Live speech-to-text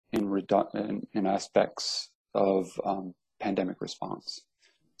in aspects of pandemic response.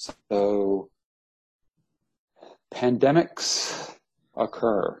 So pandemics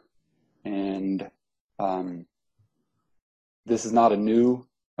occur, and this is not a new,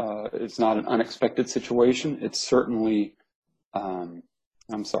 it's not an unexpected situation. It's certainly, I'm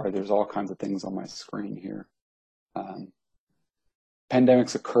sorry, there's all kinds of things on my screen here.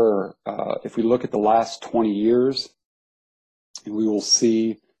 Pandemics occur. If we look at the last 20 years, we will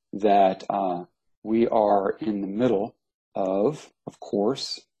see that we are in the middle of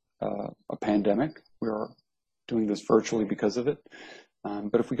course, a pandemic. We are doing this virtually because of it.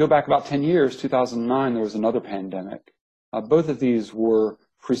 But if we go back about 10 years, 2009, there was another pandemic. Both of these were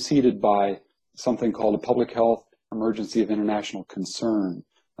preceded by something called a public health emergency of international concern.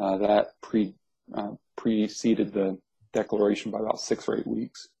 That preceded the declaration by about 6 or 8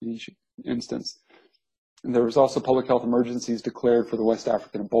 weeks in each instance. And there was also public health emergencies declared for the West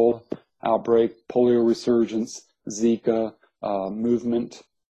African Ebola outbreak, polio resurgence, Zika movement.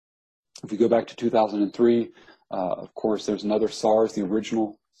 If you go back to 2003, of course, there's another SARS, the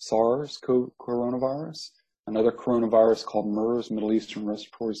original SARS coronavirus, another coronavirus called MERS, Middle Eastern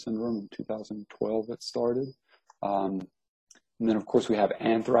Respiratory Syndrome, in 2012 it started. And then, of course, we have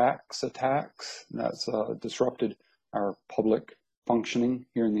anthrax attacks. That's disrupted our public functioning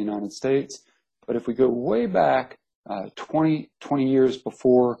here in the United States. But if we go way back 20 years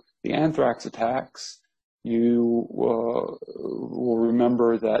before the anthrax attacks, you will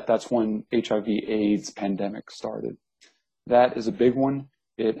remember that that's when HIV/AIDS pandemic started. That is a big one.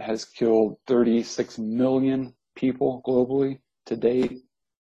 It has killed 36 million people globally to date.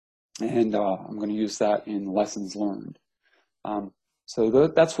 And I'm going to use that in lessons learned. So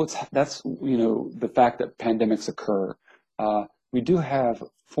that's the fact that pandemics occur. We do have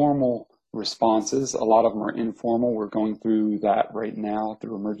formal responses. A lot of them are informal. We're going through that right now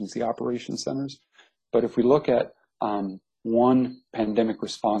through emergency operations centers. But if we look at one pandemic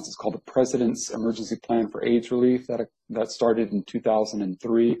response, it's called the President's Emergency Plan for AIDS Relief. That started in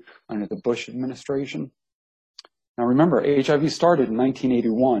 2003 under the Bush administration. Now remember, HIV started in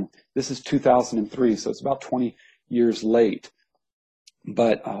 1981. This is 2003, so it's about 20 years late.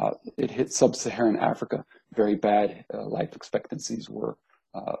 But it hit sub-Saharan Africa very bad. Life expectancies were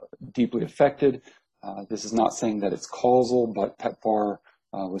deeply affected. This is not saying that it's causal, but PEPFAR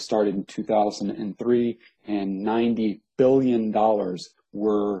was started in 2003, and $90 billion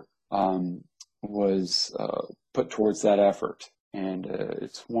was put towards that effort. And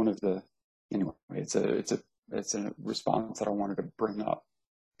it's one of the, anyway, it's a response that I wanted to bring up.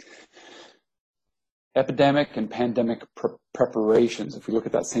 Epidemic and pandemic preparations. If we look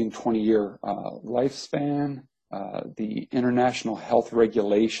at that same 20-year lifespan, the international health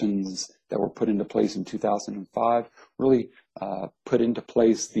regulations that were put into place in 2005 really put into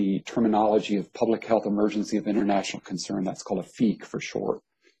place the terminology of public health emergency of international concern. That's called a FEAC for short.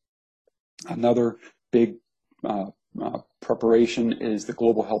 Another big preparation is the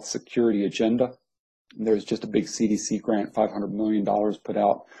Global Health Security Agenda. There's just a big CDC grant, $500 million put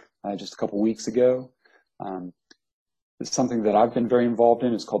out just a couple weeks ago. It's something that I've been very involved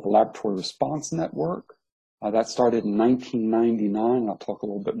in. It's called the Laboratory Response Network. That started in 1999. I'll talk a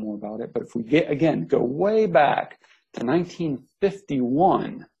little bit more about it. But if we go way back to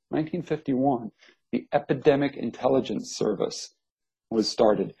 1951, the Epidemic Intelligence Service was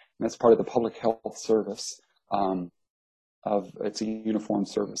started. And that's part of the Public Health Service. It's a uniform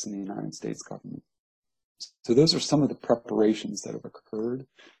service in the United States government. So those are some of the preparations that have occurred.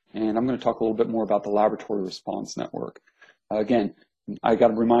 And I'm going to talk a little bit more about the Laboratory Response Network. Again, I got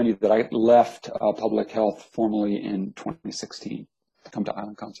to remind you that I left public health formally in 2016 to come to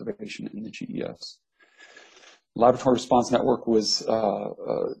Island Conservation in the GES. Laboratory Response Network was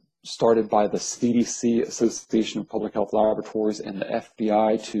started by the CDC, Association of Public Health Laboratories, and the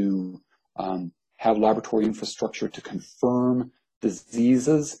FBI to have laboratory infrastructure to confirm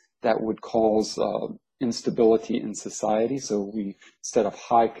diseases that would cause instability in society. So instead of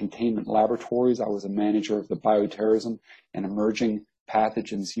high containment laboratories, I was a manager of the Bioterrorism and Emerging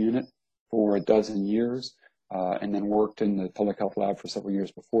Pathogens Unit for 12 years, and then worked in the public health lab for several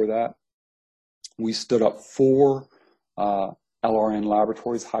years before that. We stood up 4 LRN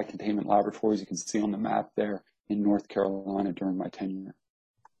laboratories, high containment laboratories, you can see on the map there, in North Carolina during my tenure.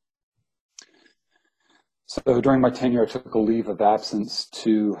 So during my tenure, I took a leave of absence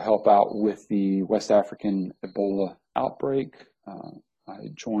to help out with the West African Ebola outbreak. I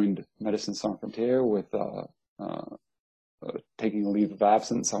joined Medicines Sans Frontières with taking a leave of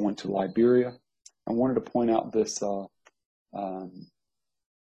absence. I went to Liberia. I wanted to point out this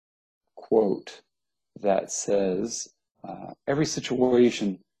quote that says, every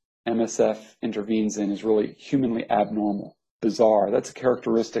situation MSF intervenes in is really humanly abnormal, bizarre. That's a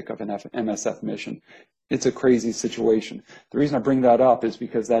characteristic of an MSF mission. It's a crazy situation. The reason I bring that up is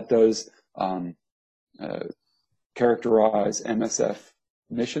because that does characterize MSF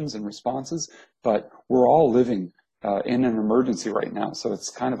missions and responses, but we're all living in an emergency right now, so it's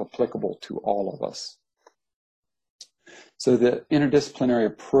kind of applicable to all of us. So the interdisciplinary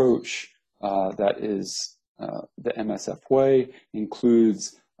approach that is the MSF way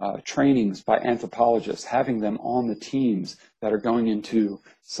includes trainings by anthropologists, having them on the teams that are going into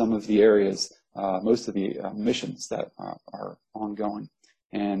some of the areas, most of the missions that are ongoing.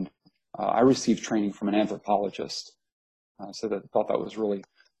 And I received training from an anthropologist, so I thought that was really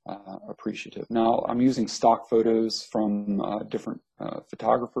appreciative. Now, I'm using stock photos from different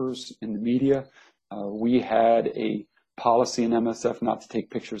photographers in the media. We had a policy in MSF not to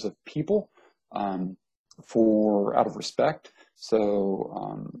take pictures of people out of respect.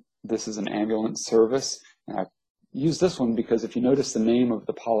 So this is an ambulance service. And I use this one because if you notice the name of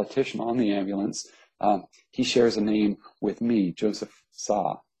the politician on the ambulance, he shares a name with me, Joseph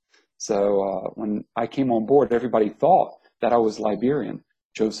Sa. So when I came on board, everybody thought that I was Liberian,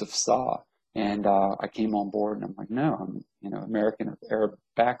 Joseph Sa. And I came on board and I'm like, no, I'm American or Arab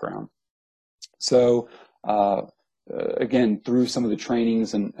background. So again, through some of the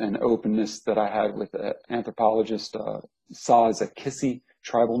trainings and openness that I had with the anthropologist, Sa is a Kissi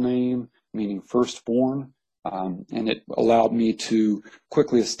tribal name, meaning firstborn, and it allowed me to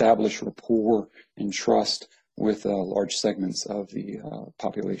quickly establish rapport and trust with large segments of the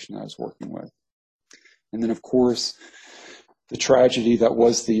population I was working with. And then, of course, the tragedy that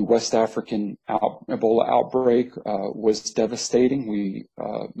was the West African Ebola outbreak was devastating.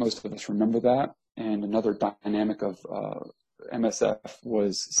 Most of us remember that. And another dynamic of MSF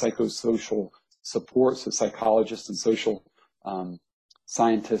was psychosocial support. So psychologists and social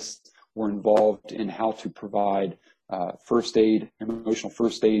scientists were involved in how to provide first aid, emotional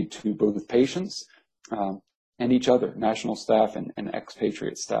first aid to both patients and each other, national staff and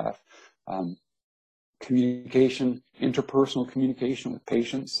expatriate staff. Communication, interpersonal communication with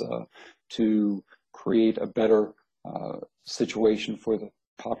patients to create a better situation for the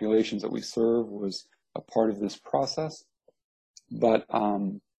populations that we serve was a part of this process. But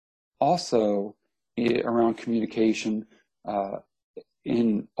also around communication,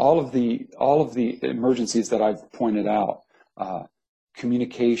 in all of the emergencies that I've pointed out,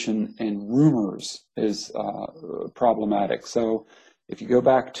 communication and rumors is problematic. So if you go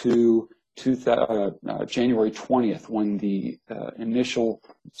back to January 20th, when the initial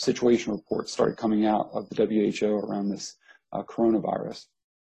situation reports started coming out of the WHO around this coronavirus,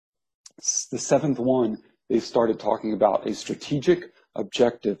 the seventh one, they started talking about a strategic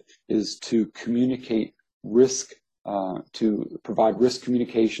objective is to communicate risk, to provide risk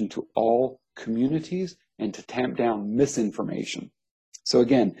communication to all communities and to tamp down misinformation. So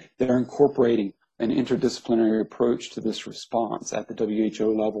again, they're incorporating an interdisciplinary approach to this response at the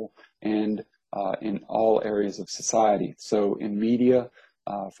WHO level and in all areas of society. So in media,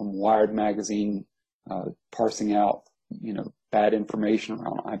 from Wired magazine, parsing out, bad information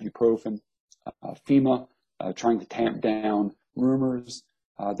around ibuprofen, FEMA, trying to tamp down rumors.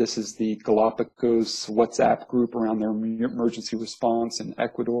 This is the Galapagos WhatsApp group around their emergency response in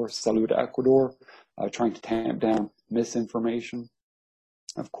Ecuador, Salud Ecuador, trying to tamp down misinformation,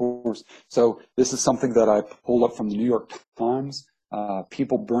 of course. So this is something that I pulled up from the New York Times.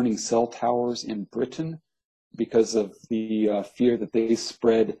 People burning cell towers in Britain because of the fear that they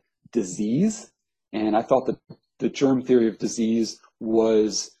spread disease. And I thought that the germ theory of disease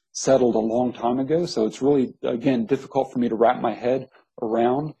was settled a long time ago. So it's really, again, difficult for me to wrap my head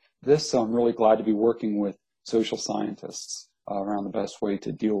around this. So I'm really glad to be working with social scientists around the best way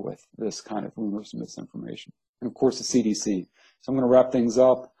to deal with this kind of rumors and misinformation. And of course, the CDC. So I'm going to wrap things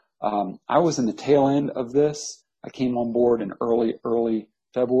up. I was in the tail end of this. I came on board in early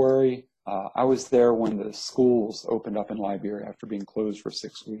February. I was there when the schools opened up in Liberia after being closed for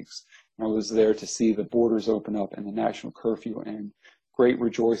 6 weeks. And I was there to see the borders open up and the national curfew and great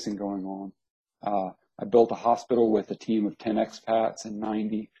rejoicing going on. I built a hospital with a team of 10 expats and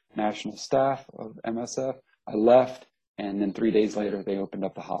 90 national staff of MSF. I left, and then 3 days later, they opened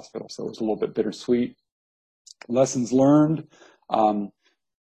up the hospital. So it was a little bit bittersweet. Lessons learned. All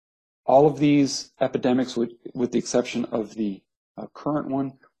of these epidemics, with the exception of the current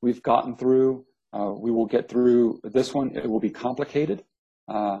one, we've gotten through. We will get through this one. It will be complicated.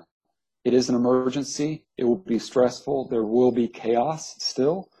 It is an emergency. It will be stressful. There will be chaos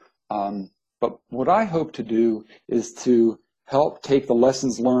still. But what I hope to do is to help take the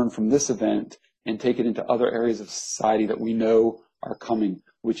lessons learned from this event and take it into other areas of society that we know are coming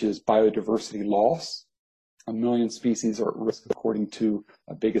which is biodiversity loss. 1 million species are at risk according to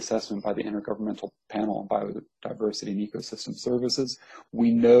a big assessment by the Intergovernmental Panel on Biodiversity and Ecosystem Services.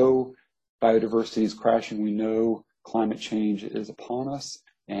 We know biodiversity is crashing. We know climate change is upon us.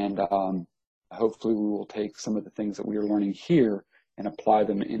 And hopefully we will take some of the things that we are learning here and apply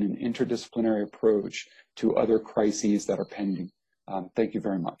them in an interdisciplinary approach to other crises that are pending. Thank you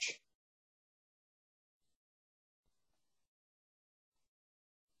very much.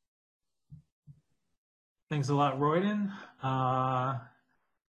 Thanks a lot, Royden.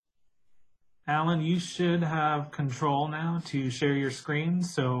 Alan, you should have control now to share your screen,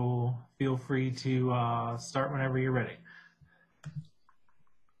 so feel free to start whenever you're ready.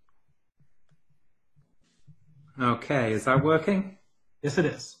 Okay, is that working? Yes, it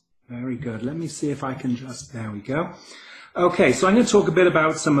is. Very good. Let me see if I can just, there we go. Okay, so I'm going to talk a bit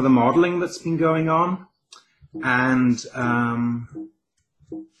about some of the modeling that's been going on. And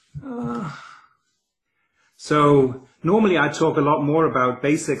so normally I talk a lot more about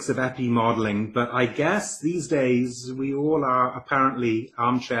basics of epi modeling, but I guess these days we all are apparently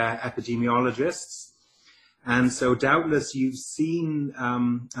armchair epidemiologists. And so doubtless you've seen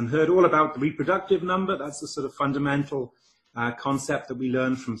and heard all about the reproductive number. That's the sort of fundamental concept that we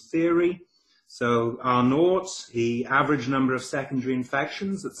learn from theory. So R0, the average number of secondary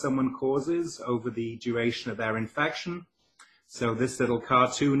infections that someone causes over the duration of their infection. So this little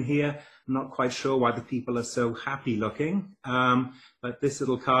cartoon here, I'm not quite sure why the people are so happy looking, but this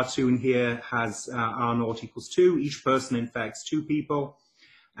little cartoon here has R0 equals 2. Each person infects 2 people.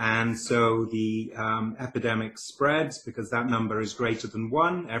 And so the epidemic spreads because that number is greater than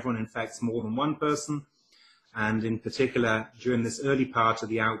 1. Everyone infects more than 1 person. And in particular, during this early part of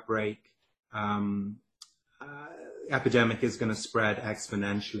the outbreak, epidemic is going to spread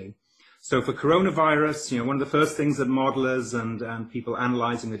exponentially. So for coronavirus, one of the first things that modelers and people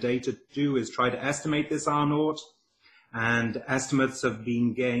analyzing the data do is try to estimate this R0. And estimates have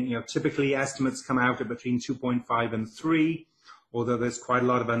been gained, typically estimates come out at between 2.5 and 3. Although there's quite a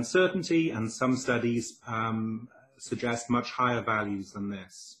lot of uncertainty, and some studies suggest much higher values than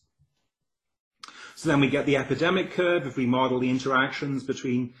this. So then we get the epidemic curve if we model the interactions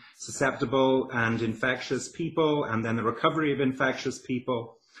between susceptible and infectious people, and then the recovery of infectious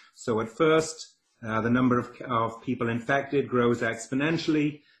people. So at first, the number of people infected grows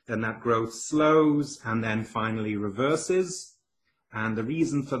exponentially, then that growth slows, and then finally reverses. And the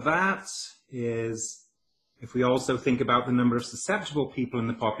reason for that is, if we also think about the number of susceptible people in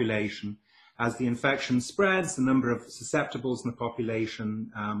the population, as the infection spreads, the number of susceptibles in the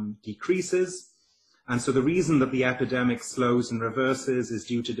population decreases. And so the reason that the epidemic slows and reverses is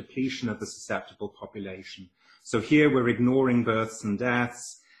due to depletion of the susceptible population. So here we're ignoring births and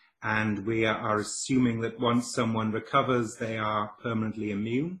deaths, and we are assuming that once someone recovers, they are permanently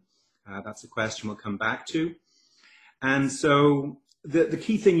immune. That's a question we'll come back to. And so the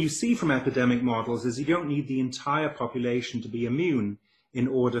key thing you see from epidemic models is you don't need the entire population to be immune in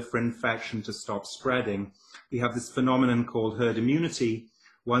order for infection to stop spreading. We have this phenomenon called herd immunity.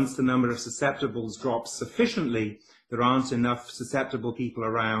 Once the number of susceptibles drops sufficiently, there aren't enough susceptible people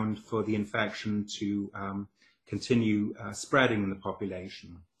around for the infection to continue spreading in the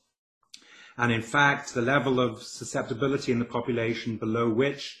population. And in fact, the level of susceptibility in the population below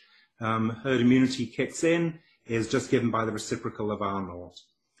which herd immunity kicks in is just given by the reciprocal of R0.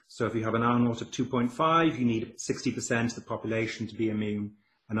 So if you have an R0 of 2.5, you need 60% of the population to be immune.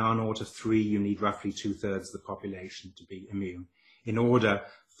 An R0 of 3, you need roughly 2/3 of the population to be immune in order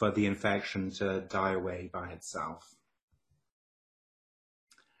for the infection to die away by itself.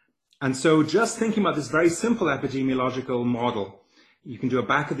 And so just thinking about this very simple epidemiological model, you can do a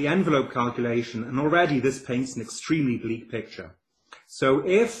back-of-the-envelope calculation, and already this paints an extremely bleak picture. So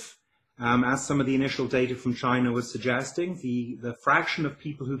if as some of the initial data from China was suggesting, the fraction of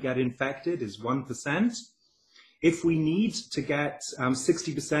people who get infected is 1%. If we need to get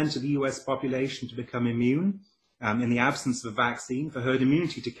 60% of the US population to become immune in the absence of a vaccine for herd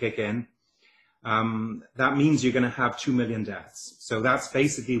immunity to kick in, that means you're going to have 2 million deaths. So that's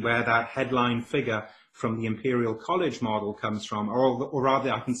basically where that headline figure from the Imperial College model comes from, or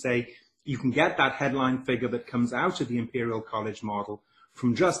rather I can say you can get that headline figure that comes out of the Imperial College model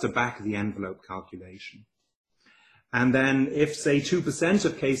from just a back-of-the-envelope calculation. And then if, say, 2%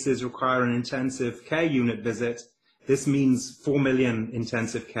 of cases require an intensive care unit visit, this means 4 million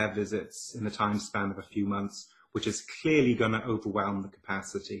intensive care visits in a time span of a few months, which is clearly going to overwhelm the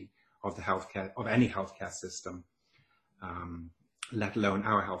capacity of the healthcare, of any healthcare system, let alone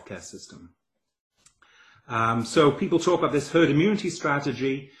our healthcare system. So people talk about this herd immunity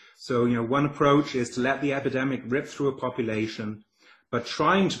strategy. So, one approach is to let the epidemic rip through a population, but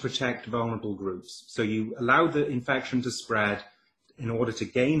trying to protect vulnerable groups. So you allow the infection to spread in order to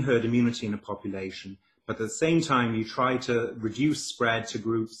gain herd immunity in a population, but at the same time you try to reduce spread to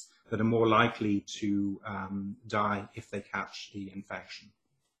groups that are more likely to die if they catch the infection.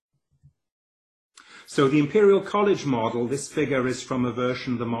 So the Imperial College model, this figure is from a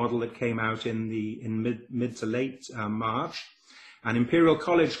version of the model that came out in mid to late March. An Imperial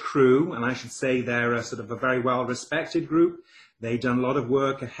College crew, and I should say they're a sort of a very well-respected group. They've done a lot of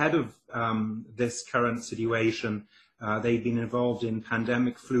work ahead of this current situation. They've been involved in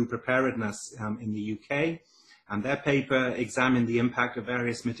pandemic flu preparedness in the UK, and their paper examined the impact of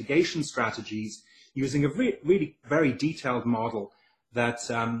various mitigation strategies using a really very detailed model that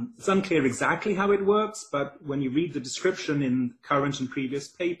it's unclear exactly how it works, but when you read the description in current and previous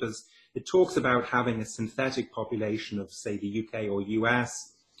papers, it talks about having a synthetic population of, say, the UK or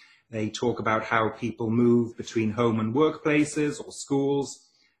US. They talk about how people move between home and workplaces or schools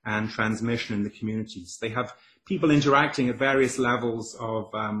and transmission in the communities. They have people interacting at various levels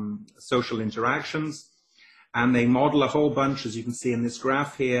of social interactions, and they model a whole bunch, as you can see in this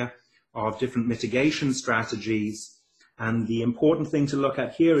graph here, of different mitigation strategies. And the important thing to look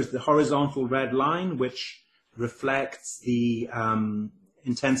at here is the horizontal red line, which reflects the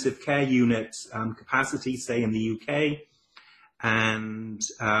intensive care unit capacity, say in the UK, and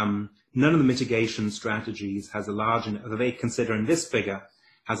none of the mitigation strategies has a large enough, that they consider in this figure,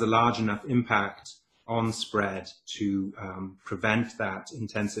 has a large enough impact on spread to prevent that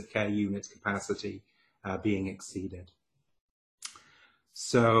intensive care unit capacity being exceeded.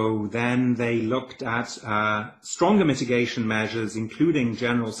 So then they looked at stronger mitigation measures, including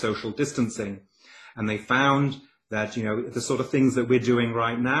general social distancing, and they found that, you know, the sort of things that we're doing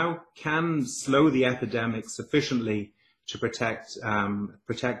right now can slow the epidemic sufficiently to protect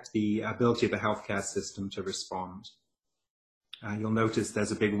the ability of the healthcare system to respond. You'll notice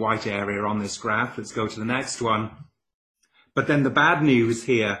there's a big white area on this graph. Let's go to the next one. But then the bad news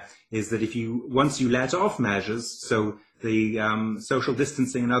here is that once you let off measures, so the social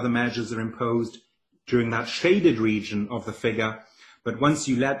distancing and other measures are imposed during that shaded region of the figure, but once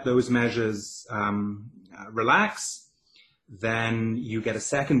you let those measures relax, then you get a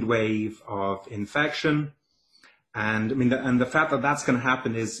second wave of infection. And I mean, the fact that that's going to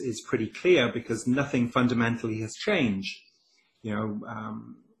happen is pretty clear because nothing fundamentally has changed. You know,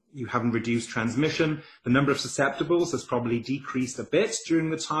 you haven't reduced transmission. The number of susceptibles has probably decreased a bit during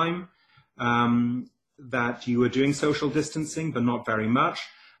the time that you were doing social distancing, but not very much.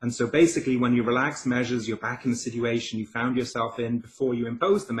 And so basically when you relax measures, you're back in the situation you found yourself in before you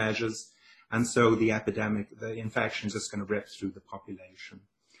imposed the measures. And so the epidemic, the infection is just going to rip through the population.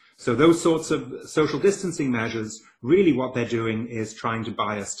 So those sorts of social distancing measures, really what they're doing is trying to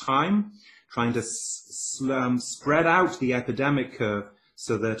buy us time, trying to spread out the epidemic curve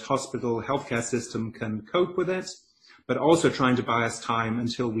so that hospital healthcare system can cope with it, but also trying to buy us time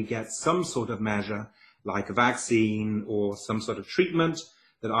until we get some sort of measure like a vaccine or some sort of treatment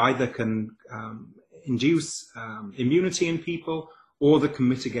that either can induce immunity in people or that can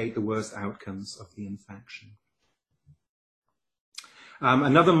mitigate the worst outcomes of the infection.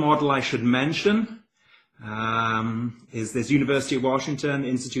 Another model I should mention is this University of Washington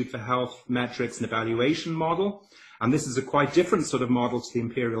Institute for Health Metrics and Evaluation model. And this is a quite different sort of model to the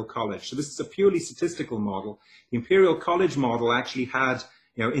Imperial College. So this is a purely statistical model. The Imperial College model actually had,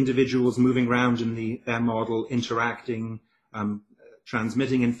 you know, individuals moving around in their model, interacting,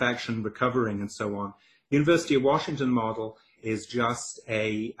 transmitting infection, recovering, and so on. The University of Washington model is just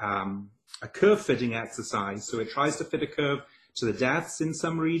a curve fitting exercise. So it tries to fit a curve to the deaths in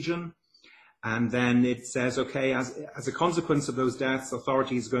some region. And then it says, okay, as a consequence of those deaths,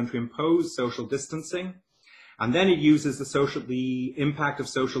 authorities are going to impose social distancing. And then it uses the impact of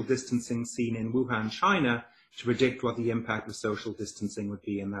social distancing seen in Wuhan, China, to predict what the impact of social distancing would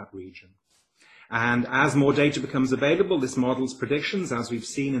be in that region. And as more data becomes available, this model's predictions, as we've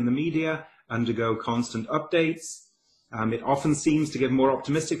seen in the media, undergo constant updates. It often seems to give more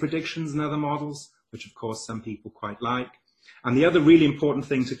optimistic predictions than other models, which of course some people quite like. And the other really important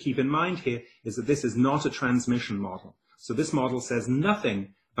thing to keep in mind here is that this is not a transmission model. So this model says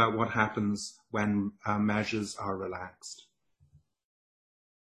nothing about what happens when measures are relaxed.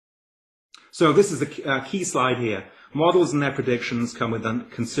 So this is the key slide here. Models and their predictions come with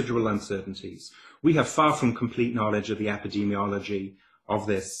considerable uncertainties. We have far from complete knowledge of the epidemiology of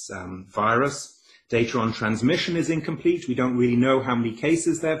this virus. Data on transmission is incomplete. We don't really know how many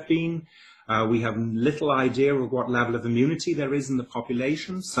cases there have been. We have little idea of what level of immunity there is in the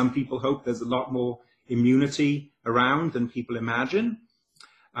population. Some people hope there's a lot more immunity around than people imagine.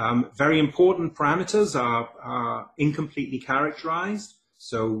 Very important parameters are incompletely characterized.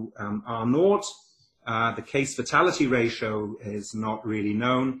 So R naught, the case fatality ratio is not really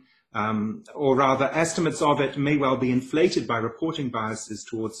known, or rather estimates of it may well be inflated by reporting biases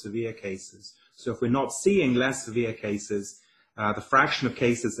towards severe cases. So if we're not seeing less severe cases, the fraction of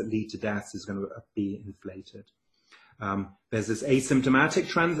cases that lead to deaths is going to be inflated. There's this asymptomatic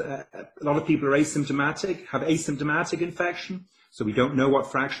trend. A lot of people are asymptomatic, have asymptomatic infection, so we don't know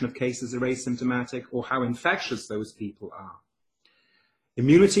what fraction of cases are asymptomatic or how infectious those people are.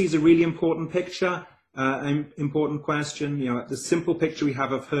 Immunity is a really important picture, important question. You know, the simple picture we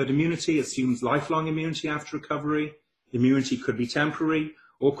have of herd immunity assumes lifelong immunity after recovery. Immunity could be temporary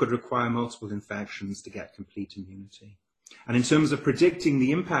or could require multiple infections to get complete immunity. And in terms of predicting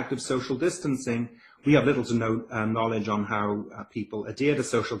the impact of social distancing, we have little to no knowledge on how people adhere to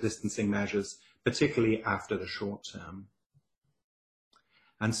social distancing measures, particularly after the short term.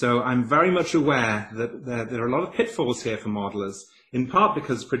 And so I'm very much aware that there are a lot of pitfalls here for modelers, in part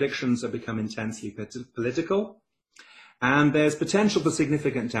because predictions have become intensely political, and there's potential for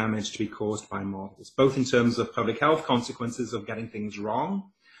significant damage to be caused by models, both in terms of public health consequences of getting things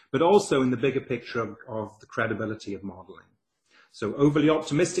wrong, but also in the bigger picture of the credibility of modeling. So overly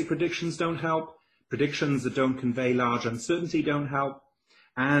optimistic predictions don't help, predictions that don't convey large uncertainty don't help,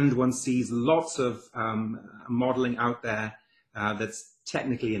 and one sees lots of modeling out there that's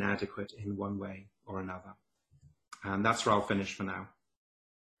technically inadequate in one way or another. And that's where I'll finish for now.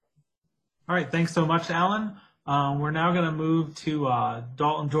 All right, thanks so much, Alan. We're now going to move to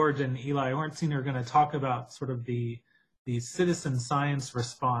Dalton George and Eli Ornstein, who are going to talk about sort of the citizen science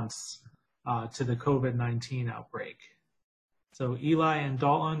response to the COVID-19 outbreak. So Eli and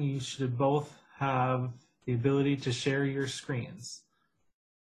Dalton, you should both have the ability to share your screens.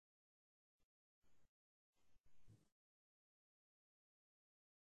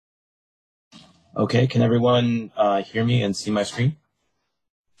 Okay, can everyone hear me and see my screen?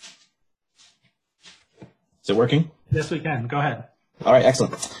 Is it working? Yes, we can. Go ahead. All right,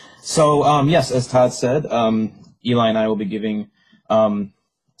 excellent. So yes, as Todd said, Eli and I will be giving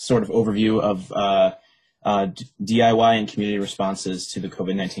sort of overview of DIY and community responses to the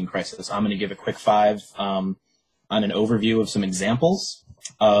COVID-19 crisis. I'm going to give a quick five on an overview of some examples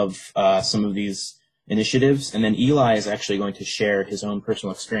of some of these initiatives, and then Eli is actually going to share his own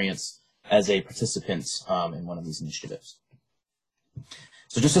personal experience as a participant in one of these initiatives.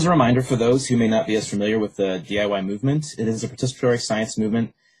 So just as a reminder for those who may not be as familiar with the DIY movement, it is a participatory science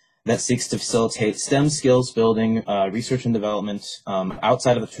movement that seeks to facilitate STEM skills building, research and development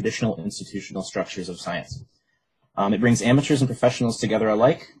outside of the traditional institutional structures of science. It brings amateurs and professionals together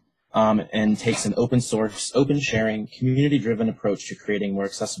alike and takes an open source, open sharing, community-driven approach to creating more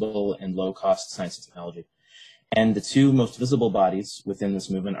accessible and low-cost science and technology. And the two most visible bodies within this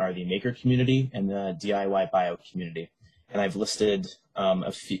movement are the maker community and the DIY bio community. And I've listed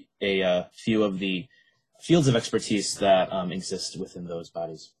a few of the fields of expertise that exist within those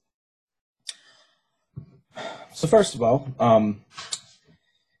bodies. So first of all,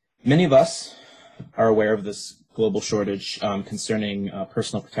 many of us are aware of this global shortage concerning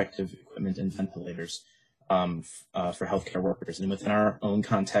personal protective equipment and ventilators for healthcare workers. And within our own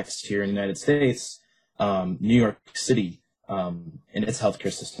context here in the United States, New York City in its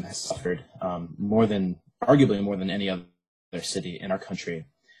healthcare system has suffered arguably more than any other city in our country.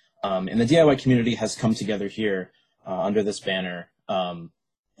 And the DIY community has come together here under this banner,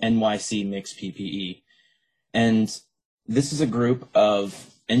 NYC Makes PPE. And this is a group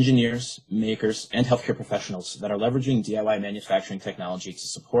of engineers, makers, and healthcare professionals that are leveraging DIY manufacturing technology to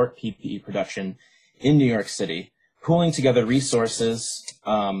support PPE production in New York City, pooling together resources,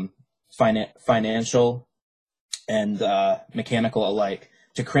 financial and mechanical alike,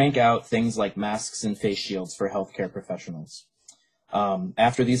 to crank out things like masks and face shields for healthcare professionals.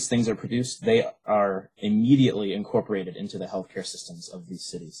 After these things are produced, they are immediately incorporated into the healthcare systems of these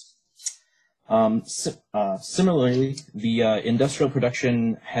cities. Similarly, the industrial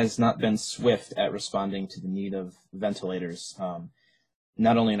production has not been swift at responding to the need of ventilators,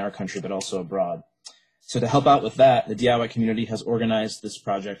 not only in our country, but also abroad. So to help out with that, the DIY community has organized this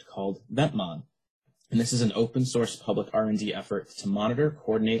project called VentMon. And this is an open source public R&D effort to monitor,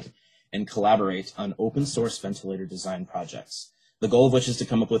 coordinate, and collaborate on open source ventilator design projects. The goal of which is to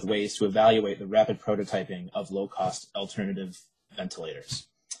come up with ways to evaluate the rapid prototyping of low-cost alternative ventilators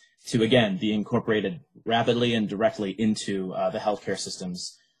to, again, be incorporated rapidly and directly into the healthcare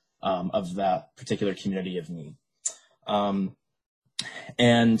systems of that particular community of need.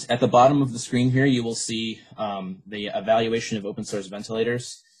 And at the bottom of the screen here, you will see the evaluation of open source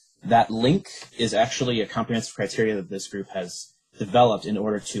ventilators. That link is actually a comprehensive criteria that this group has developed in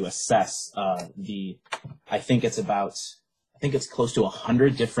order to assess I think it's close to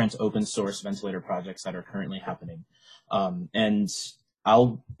 100 different open source ventilator projects that are currently happening. And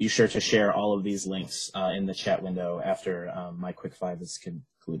I'll be sure to share all of these links in the chat window after my quick five is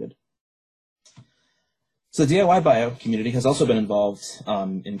concluded. So the DIY Bio community has also been involved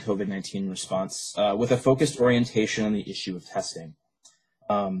in COVID-19 response with a focused orientation on the issue of testing.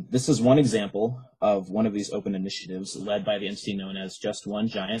 This is one example of one of these open initiatives led by the entity known as Just One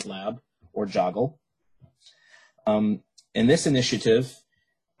Giant Lab, or JOGGLE. And this initiative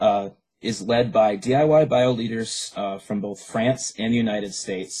is led by DIY Bio leaders from both France and the United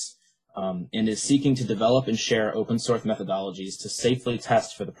States, and is seeking to develop and share open source methodologies to safely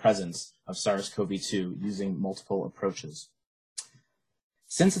test for the presence of SARS-CoV-2 using multiple approaches.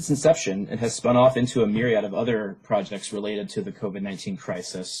 Since its inception, it has spun off into a myriad of other projects related to the COVID-19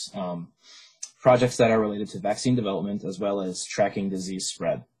 crisis, projects that are related to vaccine development as well as tracking disease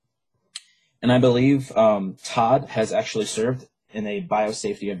spread. And I believe Todd has actually served in a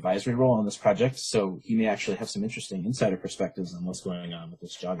biosafety advisory role on this project, so he may actually have some interesting insider perspectives on what's going on with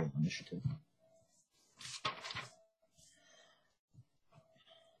this JOGGLE initiative.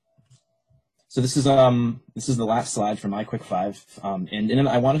 So this is the last slide for my quick five, and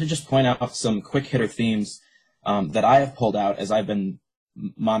I wanted to just point out some quick hitter themes that I have pulled out as I've been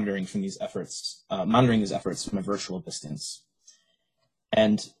monitoring these efforts from a virtual distance.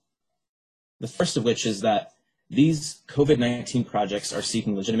 And the first of which is that these COVID-19 projects are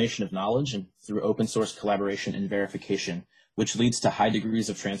seeking legitimation of knowledge and through open source collaboration and verification, which leads to high degrees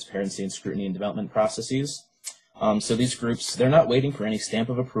of transparency and scrutiny in development processes. So these groups, they're not waiting for any stamp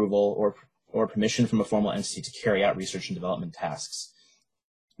of approval or permission from a formal entity to carry out research and development tasks.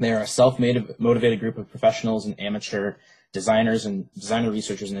 They are a self-motivated group of professionals and amateur designers and designer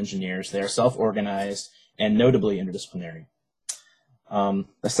researchers and engineers. They are self-organized and notably interdisciplinary.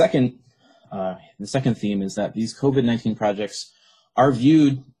 The second theme is that these COVID-19 projects are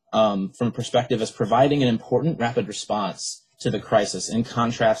viewed from a perspective as providing an important rapid response to the crisis in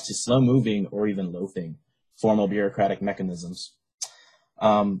contrast to slow-moving or even loafing formal bureaucratic mechanisms.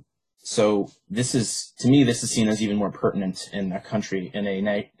 So to me, this is seen as even more pertinent in a country, in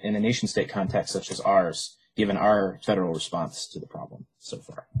a nation-state context such as ours, given our federal response to the problem so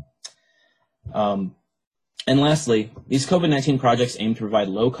far. And lastly, these COVID-19 projects aim to provide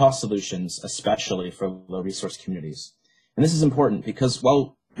low-cost solutions, especially for low-resource communities. And this is important because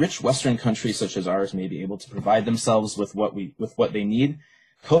while rich Western countries such as ours may be able to provide themselves with what they need,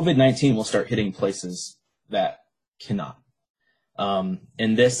 COVID-19 will start hitting places that cannot.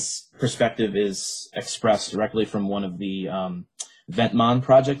 And this perspective is expressed directly from one of the VentMon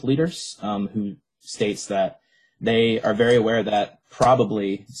project leaders, who states that they are very aware that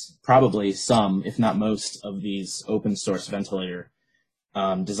probably some, if not most, of these open source ventilator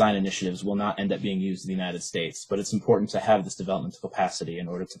design initiatives will not end up being used in the United States, but it's important to have this developmental capacity in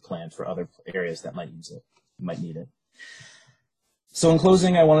order to plan for other areas that might need it. So in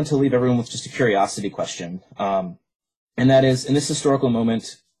closing, I wanted to leave everyone with just a curiosity question. And that is, in this historical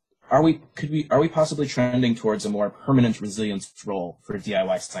moment, are we possibly trending towards a more permanent resilience role for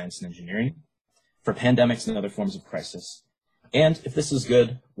DIY science and engineering, for pandemics and other forms of crisis? And if this is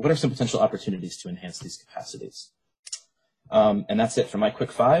good, what are some potential opportunities to enhance these capacities? And that's it for my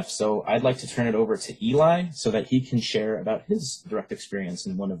quick five. So I'd like to turn it over to Eli so that he can share about his direct experience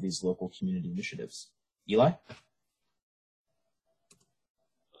in one of these local community initiatives. Eli?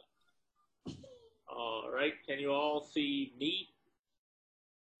 All right, can you all see me?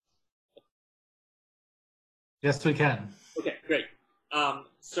 Yes, we can. Okay, great.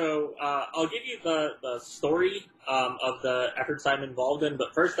 So I'll give you the story of the efforts I'm involved in,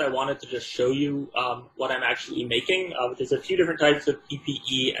 but first I wanted to just show you what I'm actually making. There's a few different types of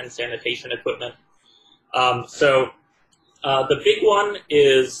PPE and sanitation equipment. So the big one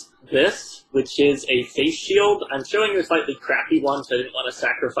is this, which is a face shield. I'm showing you a slightly crappy one, so I didn't want to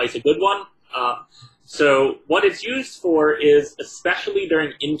sacrifice a good one. So what it's used for is, especially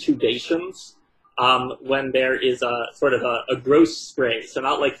during intubations, when there is a sort of a gross spray, so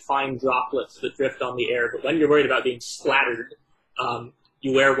not like fine droplets that drift on the air, but when you're worried about being splattered,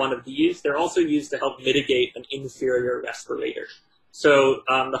 you wear one of these. They're also used to help mitigate an inferior respirator. So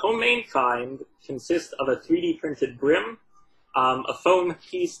the homemade kind consists of a 3D printed brim, a foam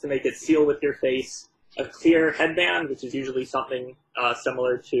piece to make it seal with your face, a clear headband, which is usually something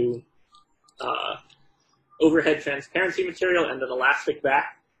similar to overhead transparency material, and an elastic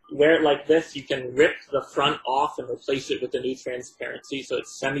back. You wear it like this, you can rip the front off and replace it with a new transparency, so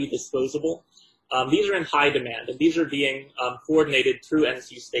it's semi-disposable. These are in high demand, and these are being coordinated through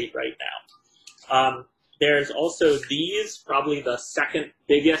NC State right now. There's also these, probably the second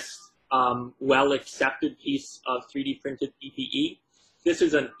biggest well-accepted piece of 3D printed PPE. This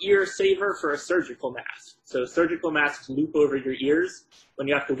is an ear saver for a surgical mask. So surgical masks loop over your ears. When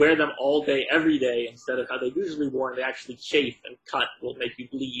you have to wear them all day, every day, instead of how they're usually worn, they actually chafe and cut, will make you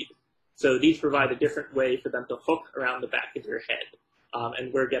bleed. So these provide a different way for them to hook around the back of your head.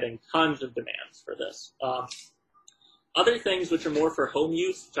 And we're getting tons of demands for this. Other things which are more for home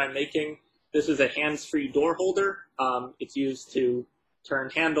use, which I'm making, this is a hands-free door holder. It's used to turn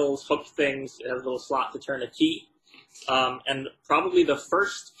handles, hook things. It has a little slot to turn a key. And probably the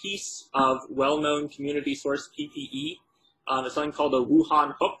first piece of well-known community-sourced PPE is something called a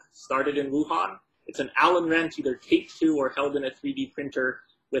Wuhan hook, started in Wuhan. It's an Allen wrench either taped to or held in a 3D printer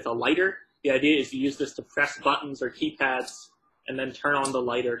with a lighter. The idea is to use this to press buttons or keypads and then turn on the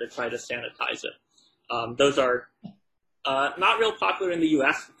lighter to try to sanitize it. Those are not real popular in the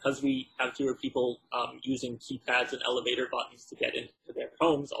US because we have fewer people using keypads and elevator buttons to get into their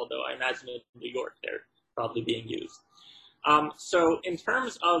homes, although I imagine in New York they're probably being used. So in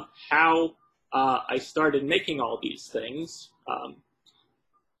terms of how I started making all these things,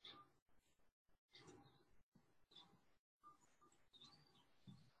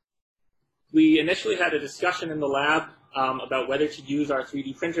 we initially had a discussion in the lab about whether to use our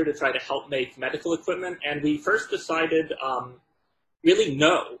 3D printer to try to help make medical equipment, and we first decided really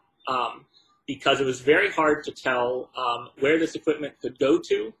no, because it was very hard to tell where this equipment could go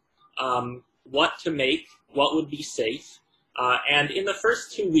to, what to make, what would be safe, and in the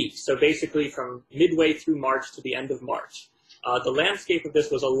first 2 weeks, so basically from midway through March to the end of March, the landscape of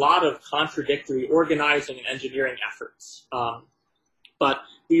this was a lot of contradictory organizing and engineering efforts. But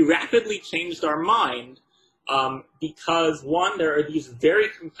we rapidly changed our mind because, one, there are these very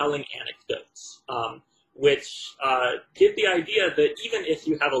compelling anecdotes, which give the idea that even if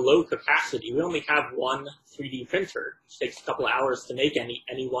you have a low capacity, we only have one 3D printer, which takes a couple of hours to make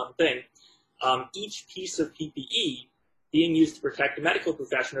any one thing, each piece of PPE being used to protect a medical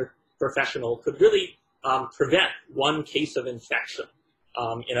professional could really prevent one case of infection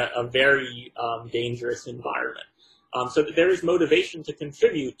in a very dangerous environment. So that there is motivation to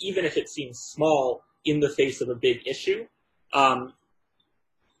contribute, even if it seems small, in the face of a big issue. And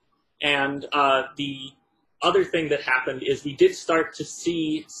the other thing that happened is we did start to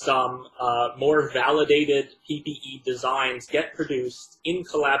see some more validated PPE designs get produced in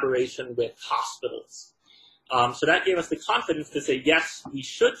collaboration with hospitals. So that gave us the confidence to say, yes, we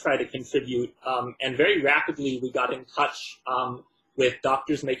should try to contribute. And very rapidly, we got in touch with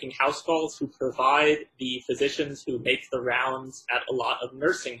Doctors Making House Calls, who provide the physicians who make the rounds at a lot of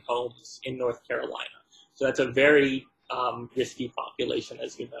nursing homes in North Carolina. So that's a very risky population,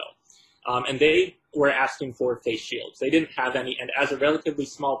 as you know. And they were asking for face shields. They didn't have any, and as a relatively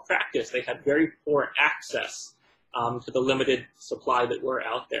small practice, they had very poor access to the limited supply that were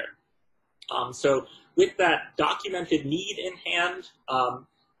out there. So with that documented need in hand,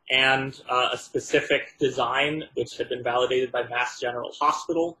 and a specific design which had been validated by Mass General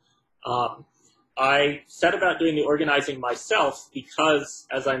Hospital, I set about doing the organizing myself because,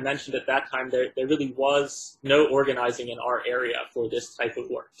 as I mentioned at that time, there really was no organizing in our area for this type of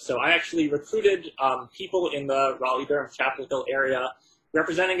work. So I actually recruited people in the Raleigh-Durham, Chapel Hill area,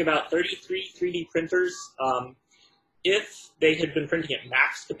 representing about 33 3D printers. If they had been printing at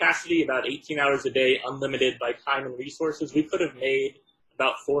max capacity, about 18 hours a day, unlimited by time and resources, we could have made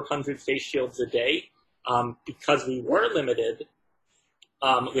about 400 face shields a day. Because we were limited,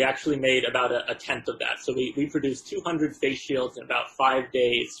 we actually made about a tenth of that. So we produced 200 face shields in about 5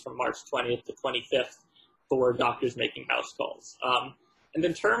 days from March 20th to 25th for Doctors Making House Calls. And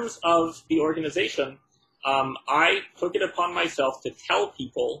in terms of the organization, I took it upon myself to tell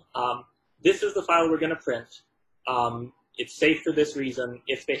people, this is the file we're going to print. It's safe for this reason.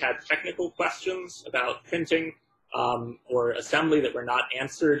 If they had technical questions about printing, or assembly that were not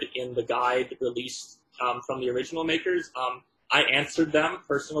answered in the guide released from the original makers, I answered them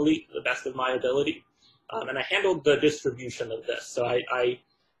personally to the best of my ability, and I handled the distribution of this. So I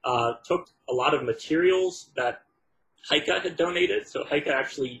took a lot of materials that Heike had donated. So Heike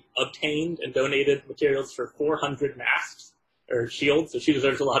actually obtained and donated materials for 400 masks, or shields, so she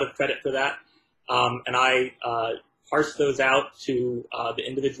deserves a lot of credit for that. And I parsed those out to the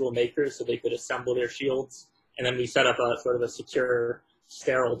individual makers so they could assemble their shields. And then we set up a sort of a secure,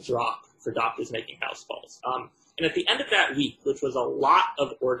 sterile drop for Doctors Making House Calls. And at the end of that week, which was a lot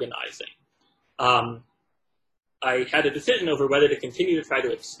of organizing, I had a decision over whether to continue to try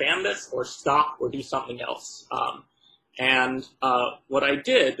to expand this or stop or do something else. And what I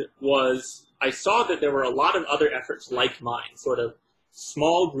did was I saw that there were a lot of other efforts like mine, sort of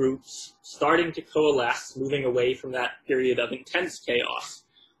small groups starting to coalesce, moving away from that period of intense chaos.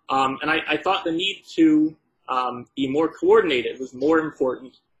 And I thought the need to be more coordinated was more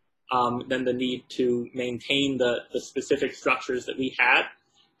important than the need to maintain the specific structures that we had.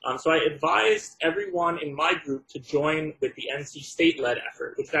 So I advised everyone in my group to join with the NC State-led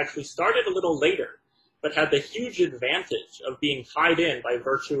effort, which actually started a little later, but had the huge advantage of being tied in by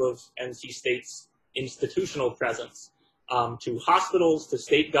virtue of NC State's institutional presence to hospitals, to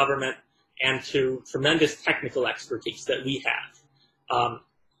state government, and to tremendous technical expertise that we have.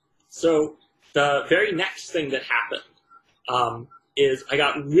 So the very next thing that happened is I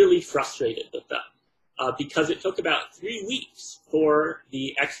got really frustrated with them. Because it took about 3 weeks for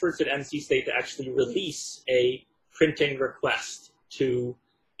the experts at NC State to actually release a printing request to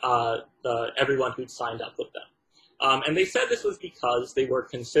everyone who'd signed up with them. And they said this was because they were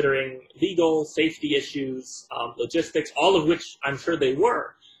considering legal, safety issues, logistics, all of which I'm sure they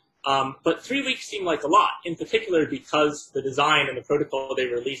were. But 3 weeks seemed like a lot, in particular because the design and the protocol they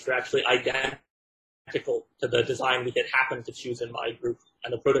released were actually identical to the design we had happened to choose in my group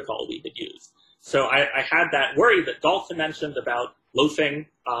and the protocol we had used. So I had that worry that Dalton mentioned about loafing.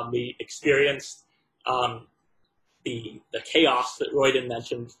 We experienced the chaos that Royden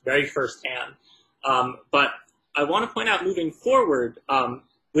mentioned very firsthand. But I want to point out, moving forward,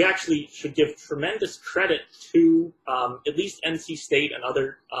 we actually should give tremendous credit to at least NC State and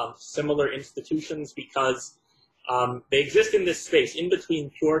other similar institutions, because they exist in this space in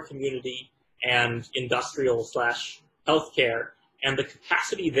between pure community and industrial / healthcare. And the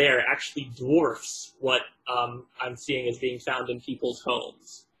capacity there actually dwarfs what I'm seeing as being found in people's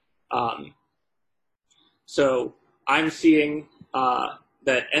homes. So I'm seeing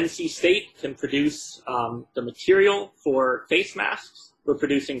that NC State can produce the material for face masks. We're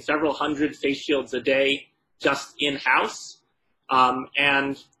producing several hundred face shields a day just in-house.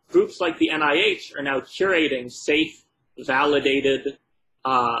 And groups like the NIH are now curating safe, validated,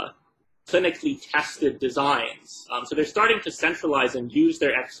 clinically tested designs. So they're starting to centralize and use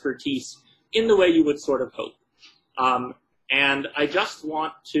their expertise in the way you would sort of hope. And I just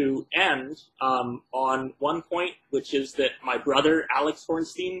want to end on one point, which is that my brother, Alex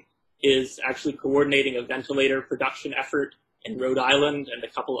Hornstein, is actually coordinating a ventilator production effort in Rhode Island and a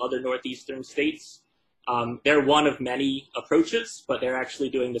couple other northeastern states. They're one of many approaches, but they're actually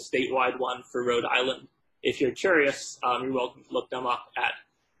doing the statewide one for Rhode Island. If you're curious, you're welcome to look them up at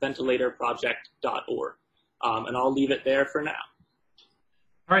ventilatorproject.org. And I'll leave it there for now.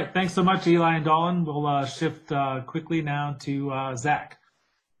 All right, thanks so much, Eli and Dolan. We'll shift quickly now to Zach.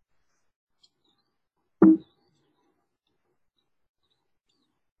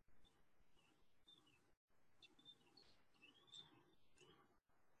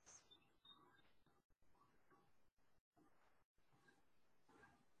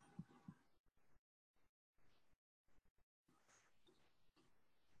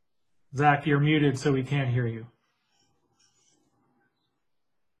 Zach, you're muted, so we can't hear you.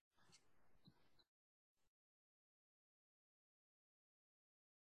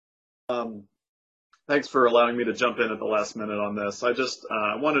 Thanks for allowing me to jump in at the last minute on this. I just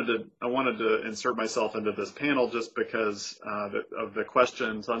wanted to insert myself into this panel just because of the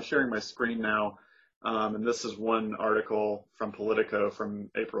questions. I'm sharing my screen now, and this is one article from Politico from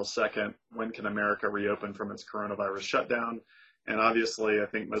April 2nd. When can America reopen from its coronavirus shutdown? And obviously, I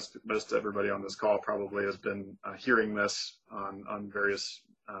think most everybody on this call probably has been hearing this on various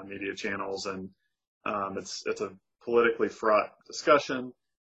media channels, and it's a politically fraught discussion.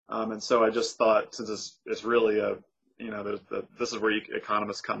 And so I just thought, since it's really this is where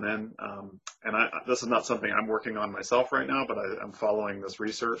economists come in, and this is not something I'm working on myself right now, but I'm following this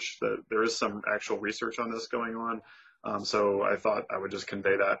research. That there is some actual research on this going on. So I thought I would just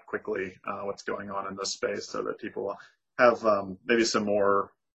convey that quickly, what's going on in this space, so that people have maybe some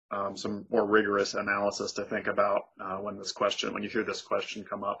more rigorous analysis to think about when you hear this question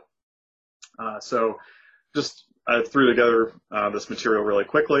come up. So just I threw together this material really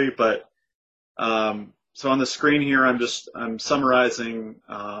quickly, but so on the screen here, I'm summarizing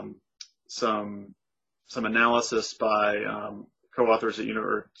some analysis by co-authors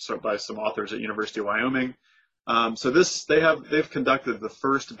by some authors at University of Wyoming. So they've conducted the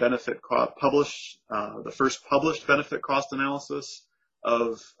first published benefit cost analysis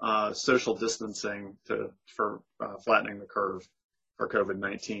of social distancing for flattening the curve for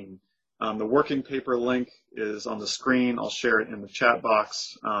COVID-19. The working paper link is on the screen. I'll share it in the chat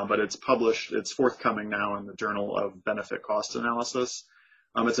box, but it's published. It's forthcoming now in the Journal of Benefit Cost Analysis.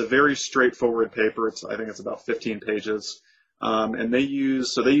 It's a very straightforward paper. I think it's about 15 pages, and they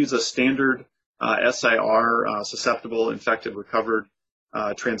use a standard SIR, susceptible, infected, recovered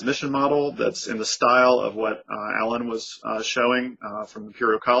transmission model that's in the style of what Alan was showing from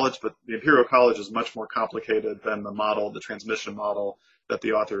Imperial College, but the Imperial College is much more complicated than the model, the transmission model that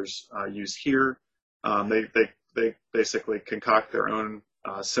the authors use here. They basically concoct their own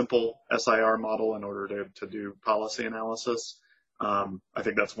simple SIR model in order to do policy analysis. I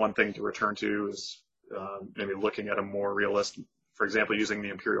think that's one thing to return to is maybe looking at a more realistic, for example, using the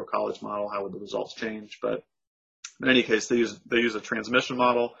Imperial College model, how would the results change? But in any case, they use a transmission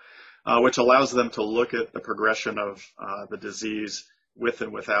model, which allows them to look at the progression of the disease with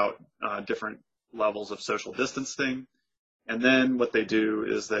and without different levels of social distancing. And then what they do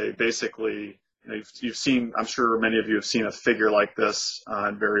is they basically, you've seen, I'm sure many of you have seen a figure like this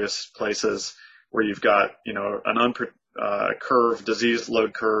in various places where you've got, an curve, disease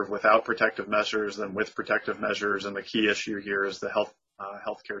load curve without protective measures, then with protective measures, and the key issue here is the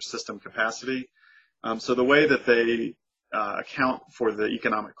healthcare system capacity. So the way that they account for the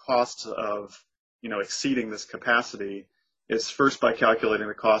economic costs of, exceeding this capacity is first by calculating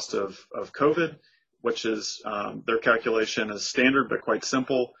the cost of COVID, which is their calculation is standard but quite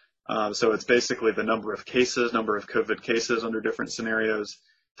simple. So it's basically the number of COVID cases under different scenarios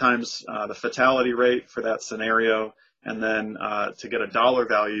times the fatality rate for that scenario. And then to get a dollar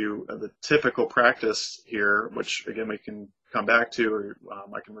value of the typical practice here, which again we can come back to, or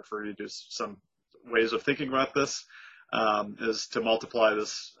I can refer you to some ways of thinking about this, is to multiply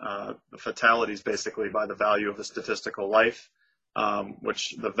this the fatalities basically by the value of the statistical life,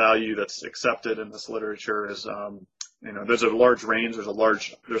 which the value that's accepted in this literature is, there's a large range.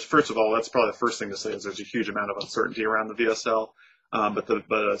 There's first of all, that's probably the first thing to say is there's a huge amount of uncertainty around the VSL, but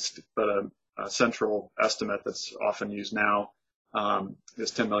a central estimate that's often used now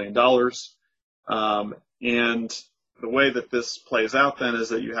is $10 million. And the way that this plays out then is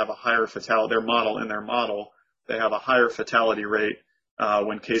that you have a higher fatality, in their model, they have a higher fatality rate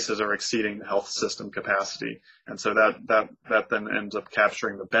when cases are exceeding the health system capacity. And so that then ends up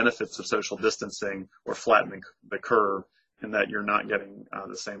capturing the benefits of social distancing or flattening the curve, in that you're not getting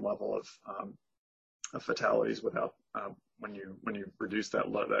the same level of fatalities without when you reduce that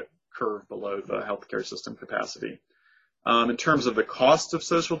curve below the healthcare system capacity. In terms of the cost of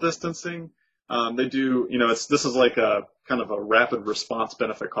social distancing, they do, this is like a kind of a rapid response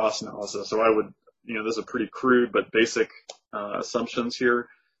benefit cost analysis. So I would, those are pretty crude but basic assumptions here.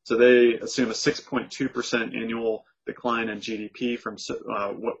 So they assume a 6.2% annual decline in GDP from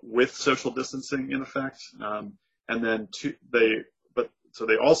with social distancing in effect, and then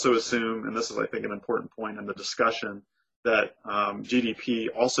they also assume, and this is I think an important point in the discussion, that GDP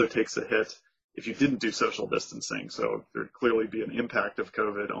also takes a hit if you didn't do social distancing. So there'd clearly be an impact of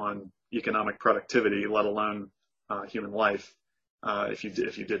COVID on economic productivity, let alone human life, if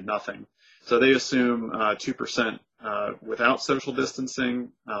you did nothing. So they assume 2% without social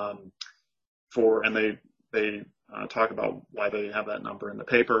distancing, and they talk about why they have that number in the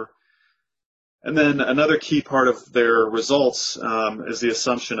paper. And then another key part of their results is the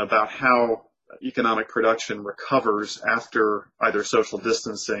assumption about how economic production recovers after either social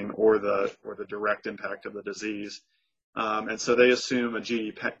distancing or the direct impact of the disease. And so they assume a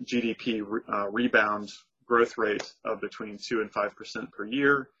GDP rebound growth rate of between 2 and 5% per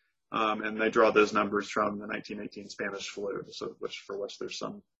year. And they draw those numbers from the 1918 Spanish flu, for which there's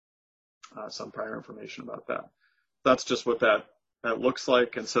some prior information about that. That's just what that looks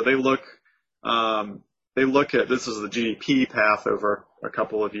like. And so they look at, this is the GDP path over a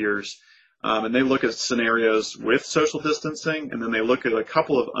couple of years, and they look at scenarios with social distancing, and then they look at a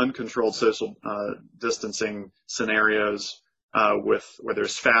couple of uncontrolled social distancing scenarios where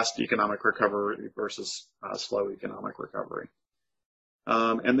there's fast economic recovery versus slow economic recovery.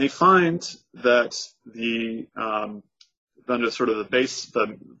 And they find that under sort of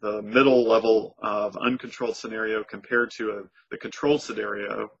the middle level of uncontrolled scenario compared to the controlled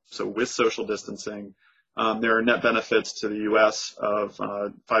scenario, so with social distancing, there are net benefits to the U.S. of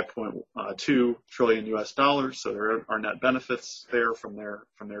 5.2 trillion U.S. dollars. So there are net benefits there from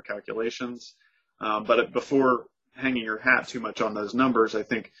their calculations. But before hanging your hat too much on those numbers, I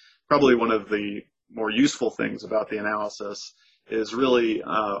think probably one of the more useful things about the analysis is really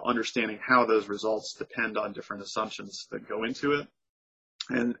understanding how those results depend on different assumptions that go into it.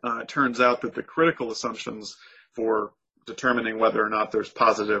 And it turns out that the critical assumptions for determining whether or not there's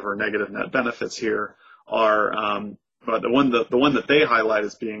positive or negative net benefits here are, but the one that they highlight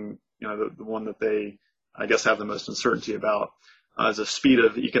as being, the one that they, I guess, have the most uncertainty about is the speed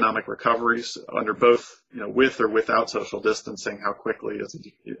of economic recoveries under both, with or without social distancing. How quickly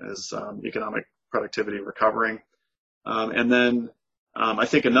is economic productivity recovering? And then I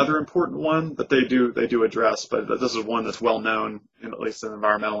think another important one that they do address, but this is one that's well known, at least in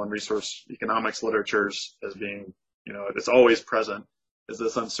environmental and resource economics literatures, as being, it's always present, is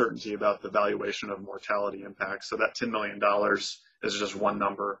this uncertainty about the valuation of mortality impacts. So that $10 million is just one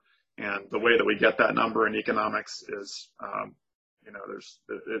number, and the way that we get that number in economics is,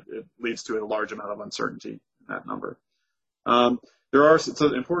 it leads to a large amount of uncertainty in that number. There are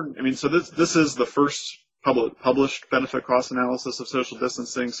so important. So this is the first published benefit cost analysis of social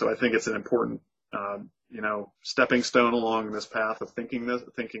distancing. So I think it's an important, stepping stone along this path of thinking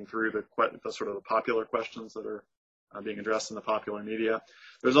through the sort of the popular questions that are being addressed in the popular media.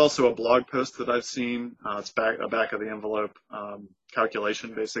 There's also a blog post that I've seen. It's a back of the envelope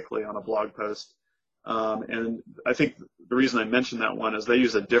calculation, basically, on a blog post. And I think the reason I mentioned that one is they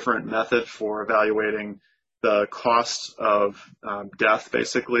use a different method for evaluating the cost of death,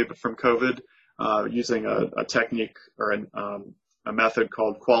 basically, from COVID, using a technique or a method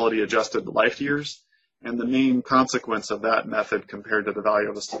called quality adjusted life years. And the main consequence of that method compared to the value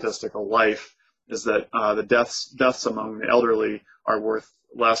of a statistical life is that the deaths among the elderly are worth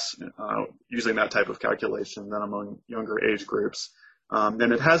less using that type of calculation than among younger age groups. And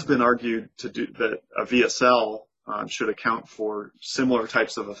it has been argued that a VSL should account for similar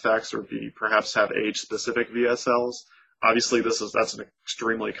types of effects, or perhaps have age-specific VSLs. Obviously, that's an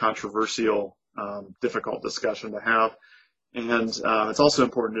extremely controversial, difficult discussion to have. And it's also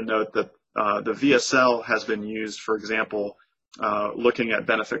important to note that the VSL has been used, for example, looking at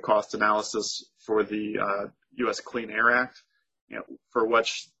benefit cost analysis for the U.S. Clean Air Act, for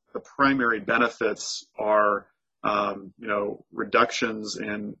which the primary benefits are, reductions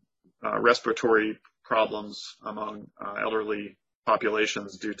in respiratory problems among elderly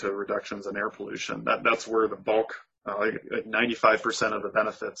populations due to reductions in air pollution. That's where the bulk, like 95% of the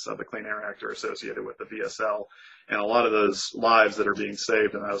benefits of the Clean Air Act are associated with the VSL. And a lot of those lives that are being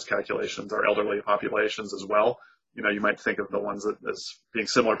saved in those calculations are elderly populations as well. You might think of the ones as being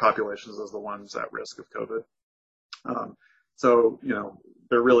similar populations as the ones at risk of COVID.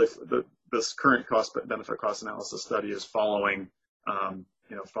 They're really, this current benefit cost analysis study is following the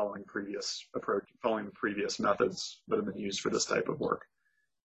previous methods that have been used for this type of work.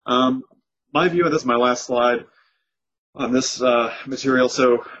 My view, and this is my last slide on this material.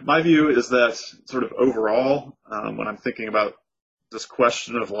 So my view is that sort of overall, when I'm thinking about this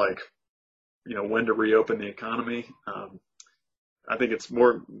question of when to reopen the economy, I think there's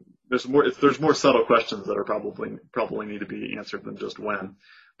more subtle questions that are probably need to be answered than just when.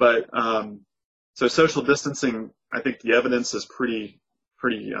 But so social distancing, I think the evidence is pretty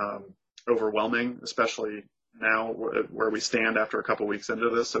overwhelming, especially now where we stand after a couple weeks into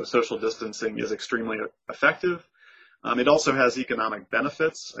this. So social distancing is extremely effective. It also has economic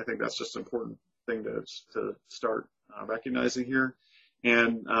benefits. I think that's just an important thing to start recognizing here.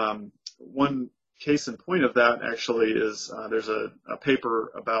 And one case in point of that actually is there's a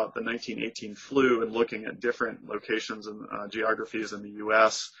paper about the 1918 flu and looking at different locations and geographies in the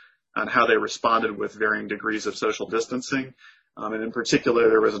U.S. and how they responded with varying degrees of social distancing. And in particular,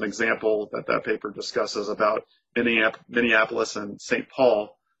 there was an example that paper discusses about Minneapolis and St.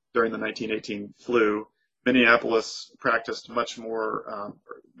 Paul during the 1918 flu. Minneapolis practiced much more,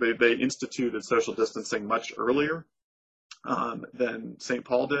 they instituted social distancing much earlier than St.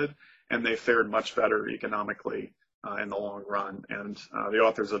 Paul did, and they fared much better economically in the long run. And the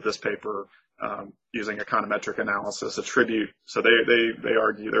authors of this paper, using econometric analysis, so they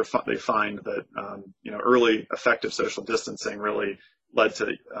argue, they find that early effective social distancing really led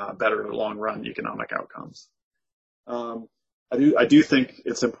to better long run economic outcomes. I do think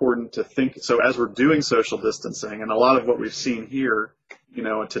it's important to think, so as we're doing social distancing, and a lot of what we've seen here,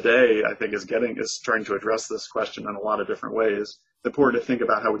 today, I think is trying to address this question in a lot of different ways. It's important to think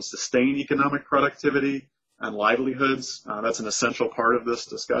about how we sustain economic productivity and livelihoods. That's an essential part of this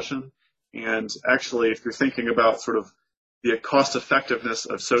discussion. And actually, if you're thinking about sort of the cost effectiveness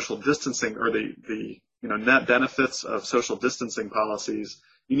of social distancing, or the net benefits of social distancing policies,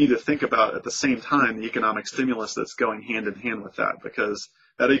 you need to think about at the same time the economic stimulus that's going hand in hand with that, because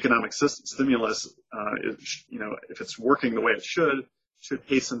that economic stimulus, if it's working the way it should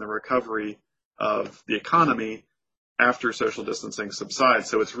hasten the recovery of the economy after social distancing subsides.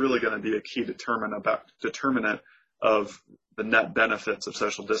 So it's really going to be a key determinant of the net benefits of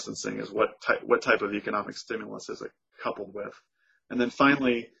social distancing is what type of economic stimulus is it coupled with. And then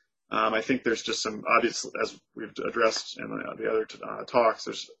finally, I think there's just some obvious, as we've addressed in the other talks,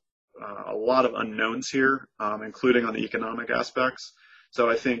 there's a lot of unknowns here, including on the economic aspects. So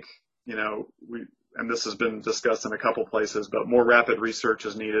I think, and this has been discussed in a couple places, but more rapid research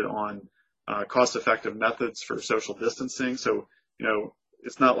is needed on cost-effective methods for social distancing. So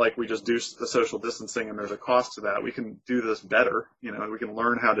it's not like we just do the social distancing and there's a cost to that. We can do this better. We can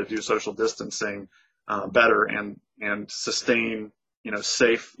learn how to do social distancing better and sustain,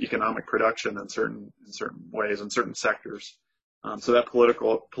 safe economic production in certain ways, in certain sectors. So that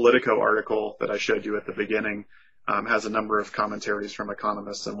Politico article that I showed you at the beginning has a number of commentaries from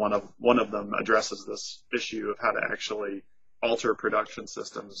economists, and one of them addresses this issue of how to actually alter production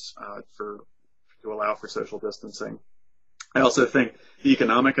systems to allow for social distancing. I also think the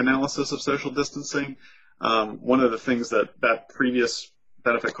economic analysis of social distancing, one of the things that previous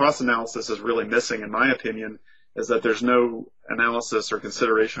benefit cost analysis is really missing, in my opinion, is that there's no analysis or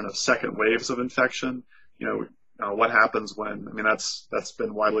consideration of second waves of infection. What happens when, that's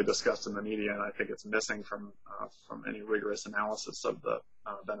been widely discussed in the media, and I think it's missing from any rigorous analysis of the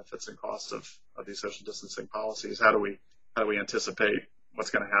benefits and costs of these social distancing policies. How do we anticipate what's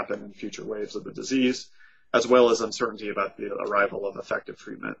going to happen in future waves of the disease, as well as uncertainty about the arrival of effective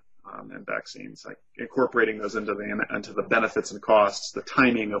treatment and vaccines, like incorporating those into the benefits and costs, the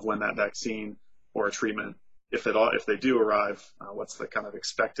timing of when that vaccine or a treatment, if they do arrive, what's the kind of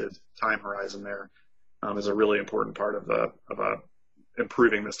expected time horizon there, is a really important part of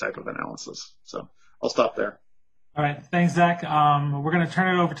improving this type of analysis. So I'll stop there. All right, thanks, Zach. We're going to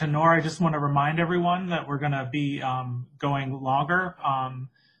turn it over to Nora. I just want to remind everyone that we're going to be going longer.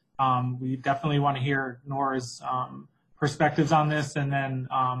 We definitely want to hear Nora's perspectives on this, and then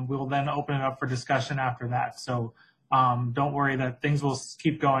we'll then open it up for discussion after that. So don't worry that things will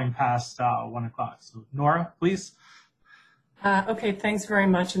keep going past 1 o'clock. So Nora, please. Okay, thanks very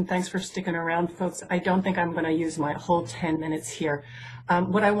much, and thanks for sticking around, folks. I don't think I'm going to use my whole 10 minutes here.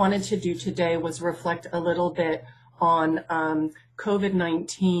 What I wanted to do today was reflect a little bit on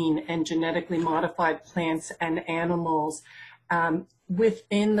COVID-19 and genetically modified plants and animals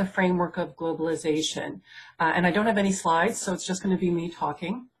within the framework of globalization. And I don't have any slides, so it's just going to be me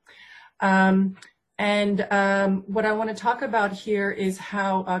talking. What I want to talk about here is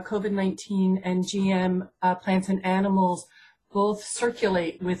how COVID-19 and GM plants and animals both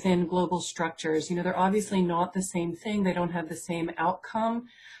circulate within global structures. They're obviously not the same thing. They don't have the same outcome.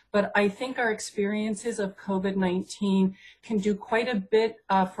 But I think our experiences of COVID-19 can do quite a bit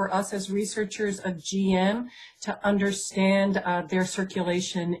for us as researchers of GM to understand their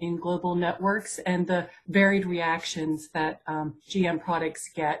circulation in global networks and the varied reactions that GM products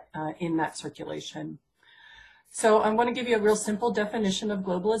get in that circulation. So I'm going to give you a real simple definition of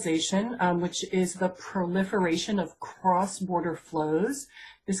globalization, which is the proliferation of cross-border flows.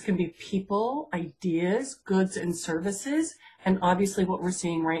 This can be people, ideas, goods, and services. And obviously what we're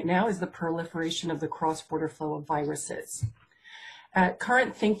seeing right now is the proliferation of the cross-border flow of viruses.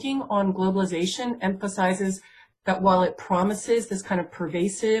 Current thinking on globalization emphasizes that while it promises this kind of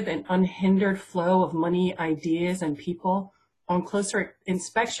pervasive and unhindered flow of money, ideas, and people, on closer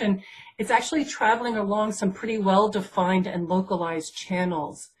inspection, it's actually traveling along some pretty well-defined and localized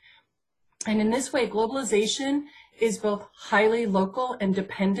channels. And in this way, globalization is both highly local and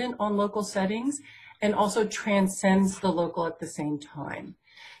dependent on local settings, and also transcends the local at the same time.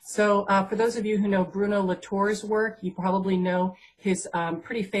 So for those of you who know Bruno Latour's work, you probably know his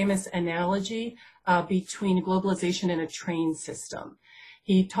pretty famous analogy between globalization and a train system.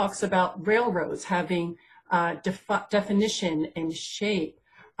 He talks about railroads having definition and shape.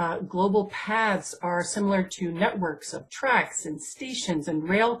 Global paths are similar to networks of tracks and stations and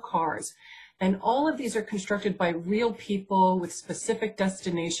rail cars. And all of these are constructed by real people with specific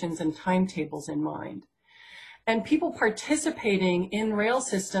destinations and timetables in mind. And people participating in rail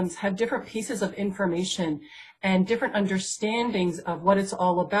systems have different pieces of information and different understandings of what it's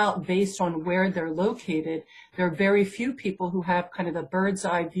all about based on where they're located. There are very few people who have kind of the bird's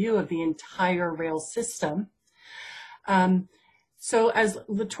eye view of the entire rail system. So as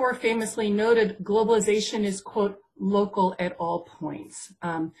Latour famously noted, globalization is, quote, local at all points.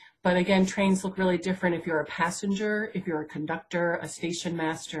 But again, trains look really different if you're a passenger, if you're a conductor, a station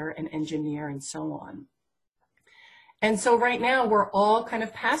master, an engineer, and so on. And so right now, we're all kind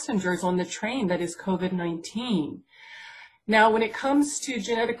of passengers on the train that is COVID-19. Now, when it comes to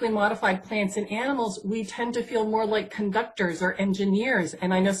genetically modified plants and animals, we tend to feel more like conductors or engineers.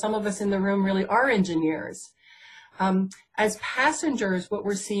 And I know some of us in the room really are engineers. As passengers, what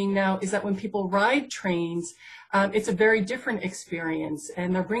we're seeing now is that when people ride trains, it's a very different experience,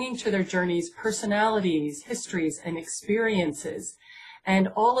 and they're bringing to their journeys personalities, histories, and experiences. And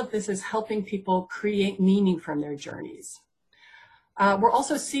all of this is helping people create meaning from their journeys. We're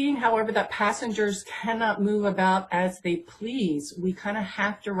also seeing, however, that passengers cannot move about as they please. We kind of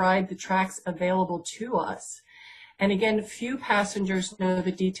have to ride the tracks available to us. And again, few passengers know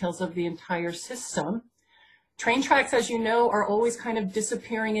the details of the entire system. Train tracks, as you know, are always kind of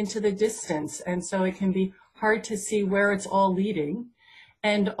disappearing into the distance, and so it can be hard to see where it's all leading.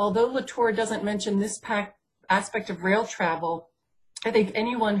 And although Latour doesn't mention this aspect of rail travel, I think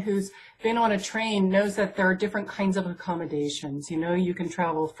anyone who's been on a train knows that there are different kinds of accommodations. You know, you can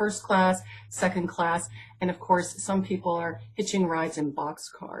travel first class, second class, and of course, some people are hitching rides in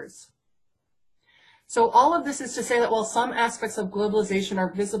boxcars. So all of this is to say that while some aspects of globalization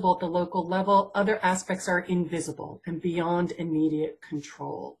are visible at the local level, other aspects are invisible and beyond immediate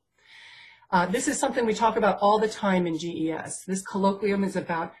control. This is something we talk about all the time in GES. This colloquium is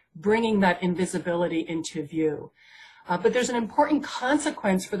about bringing that invisibility into view. But there's an important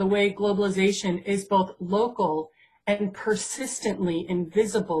consequence for the way globalization is both local and persistently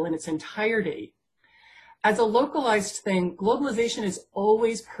invisible in its entirety. As a localized thing, globalization is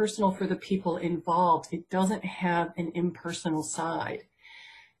always personal for the people involved. It doesn't have an impersonal side.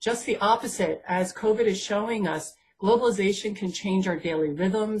 Just the opposite, as COVID is showing us, globalization can change our daily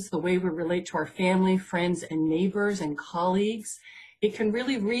rhythms, the way we relate to our family, friends, and neighbors and colleagues. It can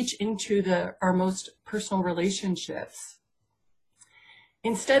really reach into our most personal relationships.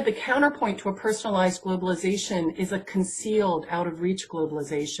 Instead, the counterpoint to a personalized globalization is a concealed, out-of-reach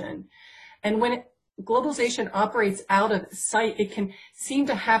globalization. And when globalization operates out of sight, it can seem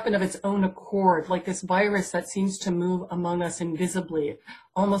to happen of its own accord, like this virus that seems to move among us invisibly,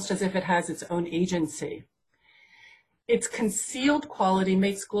 almost as if it has its own agency. Its concealed quality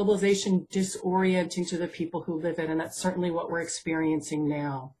makes globalization disorienting to the people who live it, and that's certainly what we're experiencing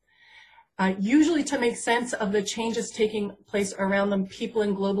now. Usually to make sense of the changes taking place around them, people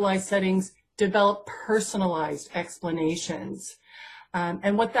in globalized settings develop personalized explanations.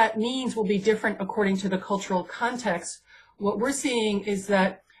 And what that means will be different according to the cultural context. What we're seeing is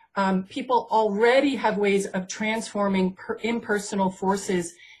that people already have ways of transforming impersonal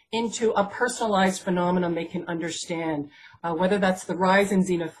forces into a personalized phenomenon they can understand, whether that's the rise in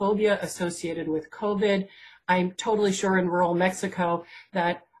xenophobia associated with COVID. I'm totally sure in rural Mexico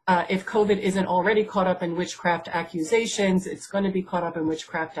that if COVID isn't already caught up in witchcraft accusations, it's going to be caught up in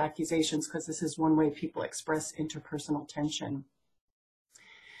witchcraft accusations because this is one way people express interpersonal tension.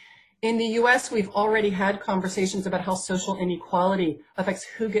 In the US, we've already had conversations about how social inequality affects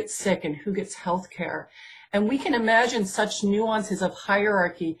who gets sick and who gets health care. And we can imagine such nuances of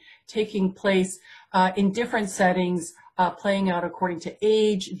hierarchy taking place in different settings, playing out according to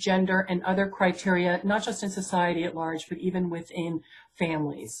age, gender, and other criteria, not just in society at large, but even within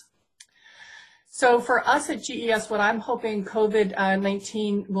families. So for us at GES, what I'm hoping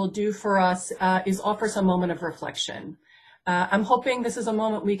COVID-19 will do for us is offer us a moment of reflection. I'm hoping this is a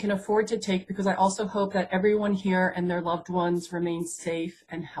moment we can afford to take because I also hope that everyone here and their loved ones remain safe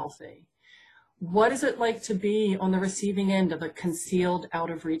and healthy. What is it like to be on the receiving end of a concealed,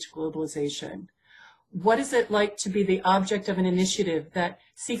 out-of-reach globalization? What is it like to be the object of an initiative that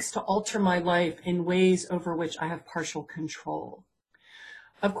seeks to alter my life in ways over which I have partial control?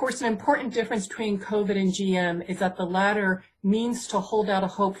 Of course, an important difference between COVID and GM is that the latter means to hold out a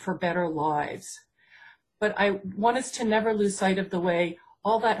hope for better lives. But I want us to never lose sight of the way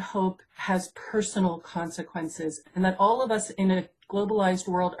all that hope has personal consequences and that all of us in a globalized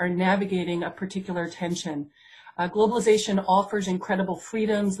world are navigating a particular tension. Globalization offers incredible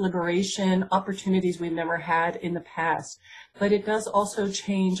freedoms, liberation, opportunities we've never had in the past, but it does also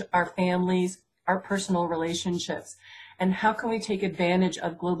change our families, our personal relationships. And how can we take advantage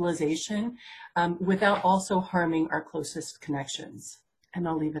of globalization without also harming our closest connections? And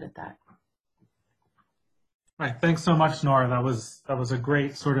I'll leave it at that. All right, thanks so much, Nora. That was a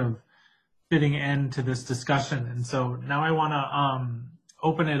great sort of fitting end to this discussion. And so now I want to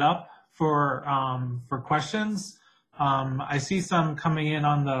open it up for questions. I see some coming in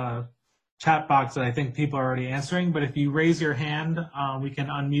on the chat box that I think people are already answering, but if you raise your hand, we can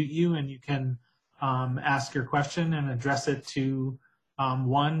unmute you and you can ask your question and address it to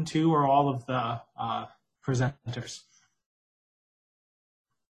one, two, or all of the presenters.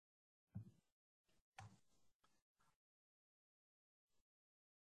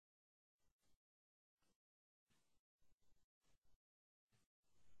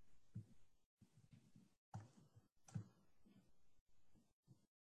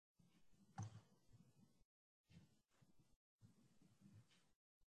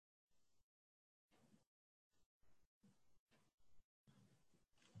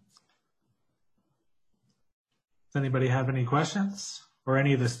 Does anybody have any questions? Or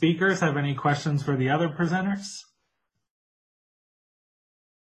any of the speakers have any questions for the other presenters?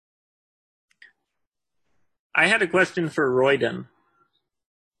 I had a question for Royden,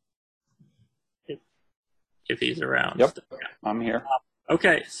 if he's around. Yep, I'm here.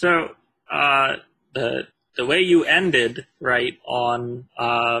 Okay, so the the way you ended, right, on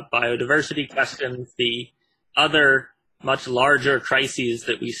biodiversity questions, the other much larger crises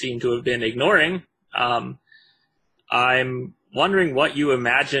that we seem to have been ignoring, I'm wondering what you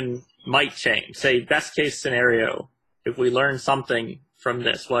imagine might change. Say, best case scenario, if we learn something from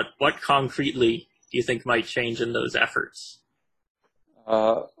this, what concretely do you think might change in those efforts?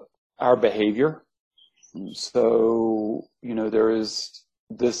 Our behavior. So, there is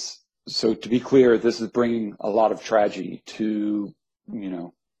this. So to be clear, this is bringing a lot of tragedy to,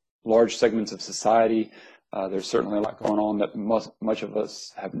 large segments of society. There's certainly a lot going on that much of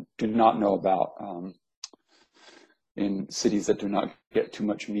us do not know about in cities that do not get too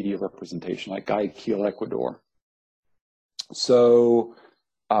much media representation, like Guayaquil, Ecuador. So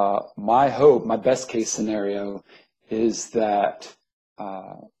my hope, my best case scenario is that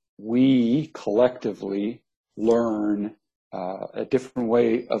we collectively learn a different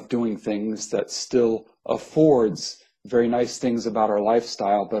way of doing things that still affords very nice things about our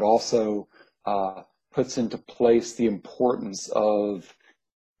lifestyle, but also puts into place the importance of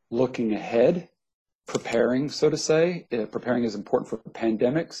looking ahead, preparing, so to say. Preparing is important for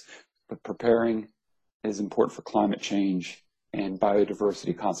pandemics, but preparing is important for climate change and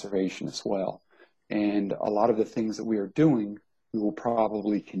biodiversity conservation as well. And a lot of the things that we are doing, we will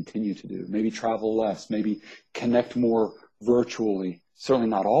probably continue to do. Maybe travel less, maybe connect more virtually. Certainly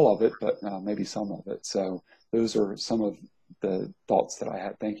not all of it, but maybe some of it. So those are some of the thoughts that I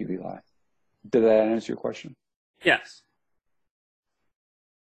had. Thank you, Eli. Did that answer your question? Yes.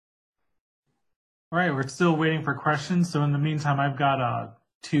 All right, we're still waiting for questions. So in the meantime, I've got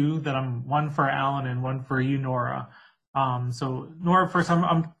two one for Alan and one for you, Nora. So Nora, first,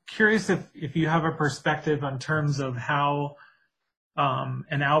 I'm curious if you have a perspective in terms of how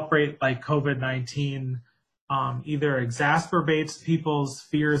an outbreak like COVID-19 either exacerbates people's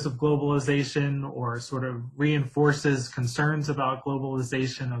fears of globalization or sort of reinforces concerns about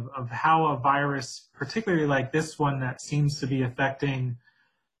globalization, of how a virus, particularly like this one that seems to be affecting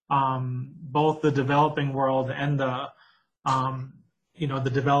both the developing world and the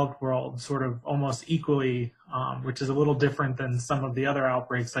developed world sort of almost equally, which is a little different than some of the other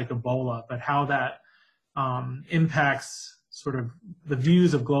outbreaks like Ebola, but how that impacts sort of the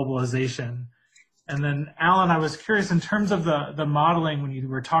views of globalization. And then, Alan, I was curious in terms of the modeling when you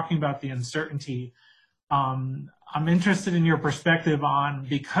were talking about the uncertainty. I'm interested in your perspective on,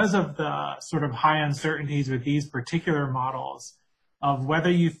 because of the sort of high uncertainties with these particular models, of whether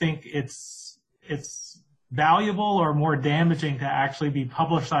you think it's valuable or more damaging to actually be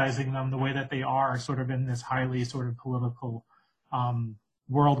publicizing them the way that they are, sort of in this highly sort of political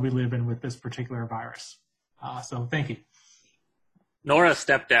world we live in with this particular virus. So thank you. Nora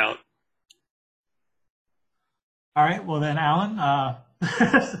stepped out. All right, well then, Alan.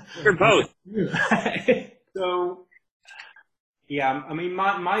 For both. So, yeah, I mean,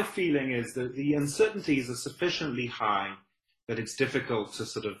 my feeling is that the uncertainties are sufficiently high that it's difficult to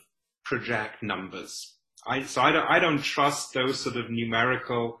sort of project numbers. I don't trust those sort of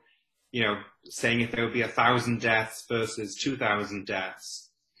numerical, saying if there would be 1,000 deaths versus 2,000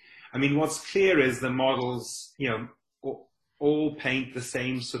 deaths. I mean, what's clear is the models, all paint the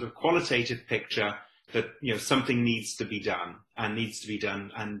same sort of qualitative picture that, something needs to be done, and,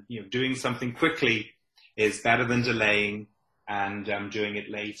 doing something quickly is better than delaying and doing it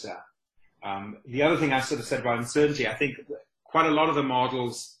later. The other thing I sort of said about uncertainty, I think quite a lot of the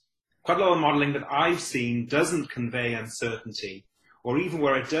modeling that I've seen doesn't convey uncertainty, or even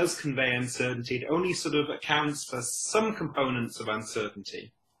where it does convey uncertainty, it only sort of accounts for some components of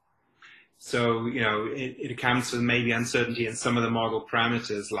uncertainty. So, it accounts for maybe uncertainty in some of the model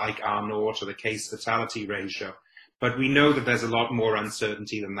parameters like R0 or the case fatality ratio. But we know that there's a lot more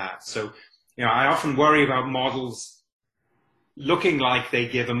uncertainty than that. So, I often worry about models looking like they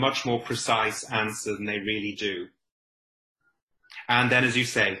give a much more precise answer than they really do. And then, as you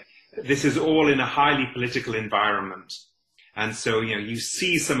say, this is all in a highly political environment. And so, you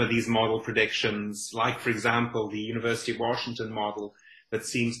see some of these model predictions, like, for example, the University of Washington model, that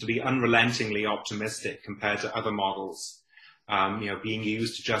seems to be unrelentingly optimistic compared to other models, being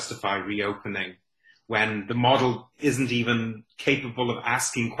used to justify reopening, when the model isn't even capable of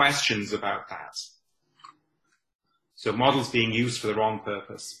asking questions about that. So models being used for the wrong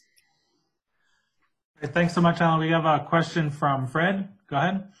purpose. Thanks so much, Alan. We have a question from Fred. Go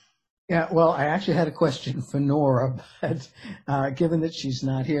ahead. Yeah, well, I actually had a question for Nora, but given that she's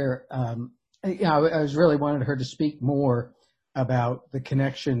not here, I was really wanted her to speak more about the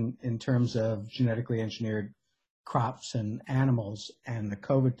connection in terms of genetically engineered crops and animals and the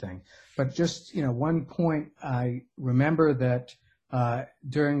COVID thing. But just, one point, I remember that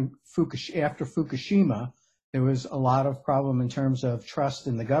after Fukushima, there was a lot of problem in terms of trust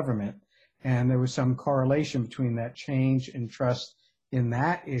in the government, and there was some correlation between that change in trust in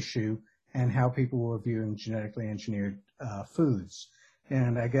that issue and how people were viewing genetically engineered foods.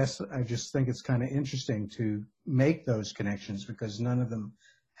 And I guess I just think it's kind of interesting to make those connections because none of them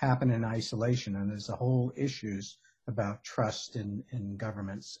happen in isolation, and there's a whole issues about trust in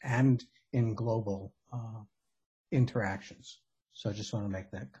governments and in global interactions. So I just want to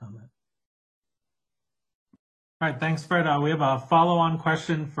make that comment. All right, thanks, Fred. We have a follow-on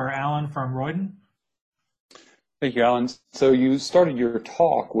question for Alan from Royden. Thank you, Alan. So you started your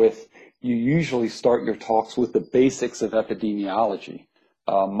talk with, you usually start your talks with the basics of epidemiology.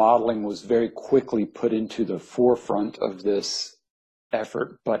 Modeling was very quickly put into the forefront of this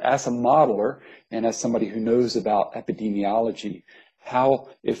effort. But as a modeler and as somebody who knows about epidemiology,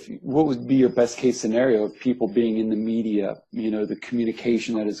 what would be your best case scenario of people being in the media, the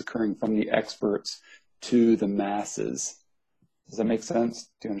communication that is occurring from the experts to the masses? Does that make sense?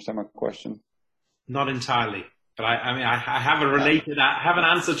 Do you understand my question? Not entirely, but I have an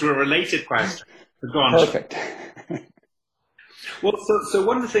answer to a related question. Go on. Perfect. Well, so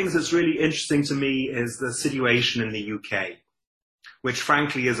one of the things that's really interesting to me is the situation in the UK, which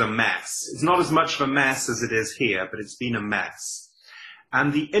frankly is a mess. It's not as much of a mess as it is here, but it's been a mess.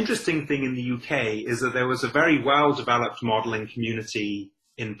 And the interesting thing in the UK is that there was a very well-developed modelling community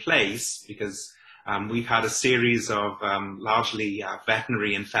in place because we've had a series of largely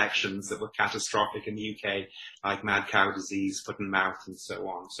veterinary infections that were catastrophic in the UK, like mad cow disease, foot and mouth, and so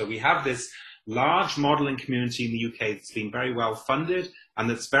on. So we have this large modelling community in the UK that's been very well funded and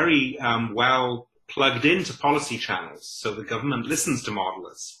that's very well plugged into policy channels. So the government listens to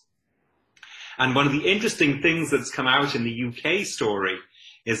modelers. And one of the interesting things that's come out in the UK story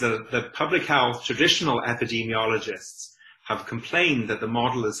is that the public health traditional epidemiologists have complained that the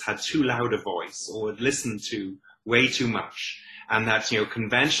modelers had too loud a voice or had listened to way too much, and that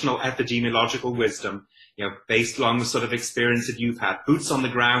conventional epidemiological wisdom, based along the sort of experience that you've had, boots on the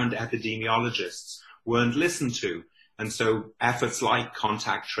ground epidemiologists weren't listened to, and so efforts like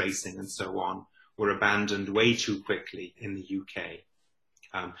contact tracing and so on were abandoned way too quickly in the UK,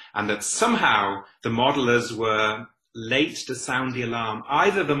 and that somehow the modelers were late to sound the alarm.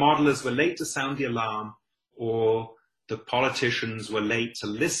 Either the modelers were late to sound the alarm, or the politicians were late to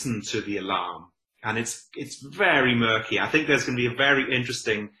listen to the alarm. And it's very murky. I think there's going to be a very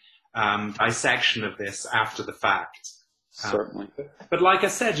interesting dissection of this after the fact. Certainly. But like I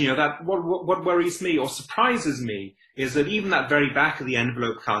said, that what worries me or surprises me is that even that very back of the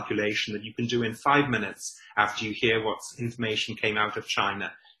envelope calculation that you can do in 5 minutes after you hear what information came out of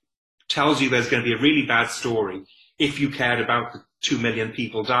China tells you there's going to be a really bad story if you cared about the 2 million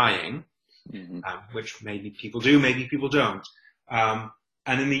people dying, which maybe people do, maybe people don't. And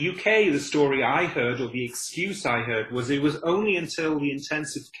in the UK, the story I heard, or the excuse I heard, was it was only until the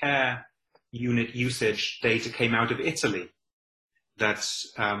intensive care unit usage data came out of Italy that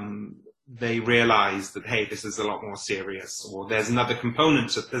they realized that, hey, this is a lot more serious, or there's another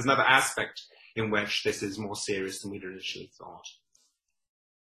component, there's another aspect in which this is more serious than we'd initially thought.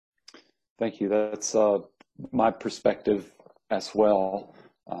 Thank you. That's my perspective as well.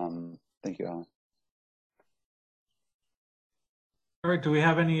 Thank you, Alan. All right, do we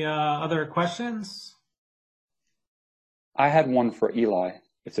have any other questions? I had one for Eli,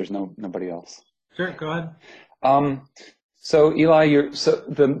 if there's nobody else. Sure, go ahead. So Eli,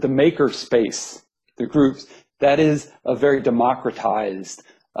 the maker space, the groups, that is a very democratized,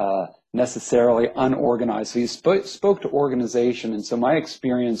 necessarily unorganized. So you spoke to organization, and so my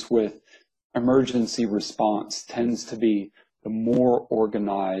experience with emergency response tends to be the more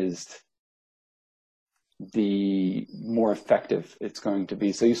organized, the more effective it's going to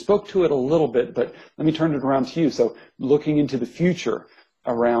be. So you spoke to it a little bit, but let me turn it around to you. So looking into the future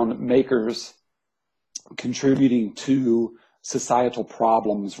around makers contributing to societal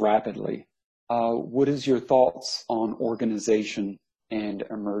problems rapidly, what is your thoughts on organization and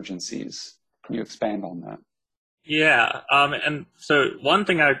emergencies? Can you expand on that? Yeah, and so one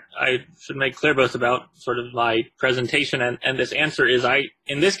thing I should make clear both about sort of my presentation and this answer is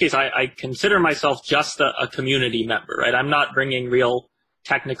in this case, I consider myself just a community member, right? I'm not bringing real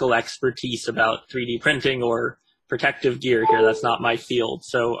technical expertise about 3D printing or protective gear here. That's not my field.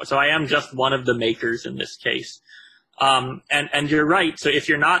 So I am just one of the makers in this case. And you're right. So if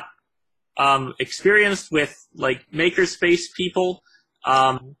you're not experienced with like makerspace people,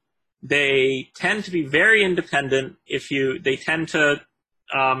 they tend to be very independent. They tend to,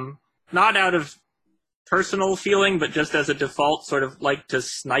 not out of personal feeling, but just as a default, sort of like to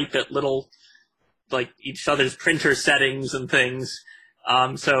snipe at little, like each other's printer settings and things.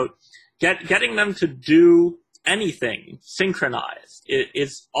 So getting them to do anything synchronized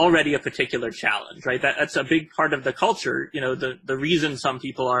is already a particular challenge, right? That's a big part of the culture. You know, the reason some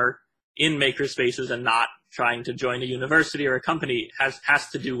people are in makerspaces and not trying to join a university or a company has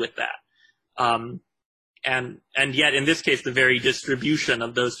to do with that. And yet in this case, the very distribution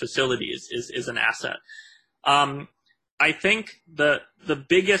of those facilities is an asset. I think the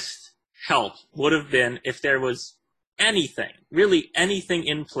biggest help would have been if there was anything, really anything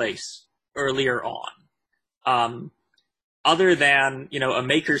in place earlier on. Other than, you know, a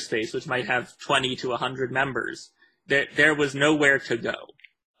makerspace, which might have 20 to 100 members, there was nowhere to go.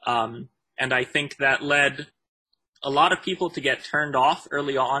 And I think that led a lot of people to get turned off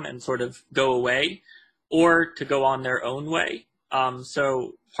early on and sort of go away, or to go on their own way.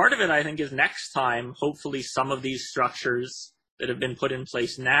 So part of it, I think, is next time, hopefully some of these structures that have been put in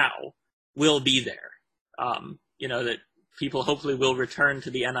place now will be there. You know, that people hopefully will return to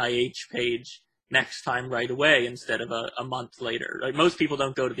the NIH page next time right away instead of a month later. Like, most people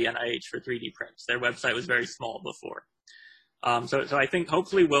don't go to the NIH for 3D prints. Their website was very small before. So I think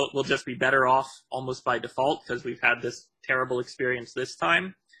hopefully we'll just be better off almost by default because we've had this terrible experience this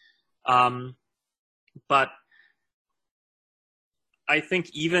time. But I think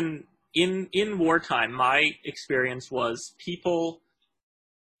even in wartime, my experience was people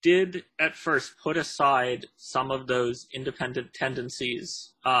did at first put aside some of those independent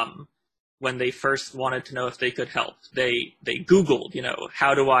tendencies when they first wanted to know if they could help. They Googled, you know,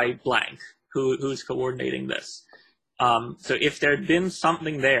 how do I blank? Who's coordinating this? So if there'd been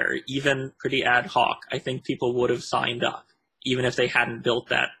something there, even pretty ad hoc, I think people would have signed up, even if they hadn't built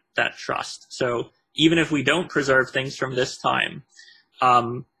that trust. So even if we don't preserve things from this time,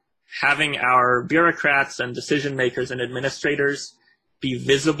 having our bureaucrats and decision makers and administrators be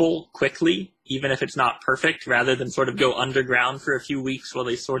visible quickly, even if it's not perfect, rather than sort of go underground for a few weeks while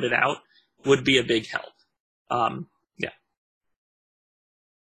they sort it out, would be a big help. Yeah.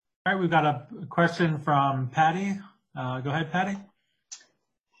 All right, we've got a question from Patty. Go ahead, Patty.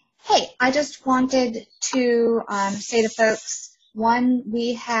 Hey, I just wanted to say to folks, one,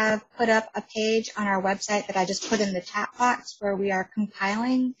 we have put up a page on our website that I just put in the chat box where we are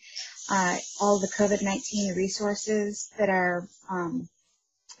compiling all the COVID-19 resources that are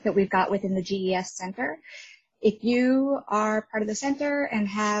that we've got within the GES Center. If you are part of the center and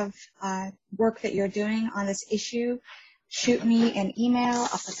have work that you're doing on this issue, shoot me an email.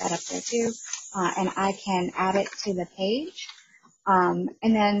 I'll put that up there too, and I can add it to the page. And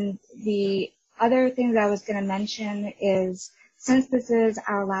then the other thing that I was going to mention is, since this is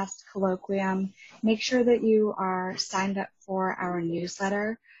our last colloquium, make sure that you are signed up for our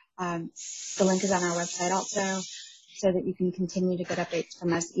newsletter. The link is on our website also, so that you can continue to get updates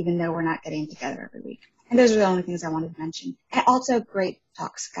from us even though we're not getting together every week. And those are the only things I wanted to mention. And also, great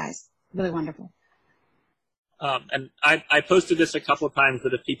talks, guys. Really wonderful. And I posted this a couple of times,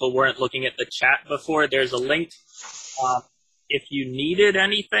 but if people weren't looking at the chat before, there's a link. If you needed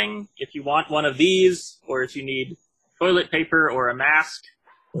anything, if you want one of these, or if you need toilet paper or a mask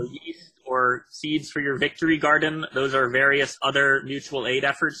or yeast or seeds for your victory garden, those are various other mutual aid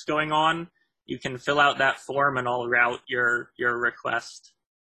efforts going on. You can fill out that form and I'll route your request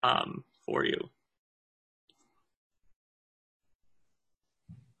for you.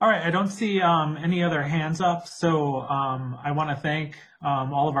 All right, I don't see any other hands up, so I want to thank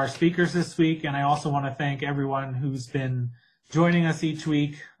all of our speakers this week, and I also want to thank everyone who's been joining us each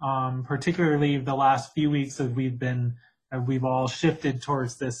week, particularly the last few weeks as we've all shifted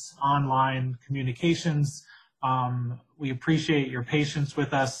towards this online communications. We appreciate your patience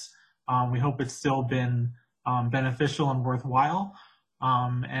with us. We hope it's still been beneficial and worthwhile,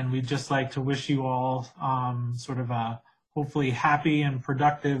 and we'd just like to wish you all sort of a hopefully happy and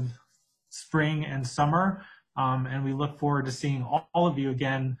productive spring and summer. And we look forward to seeing all of you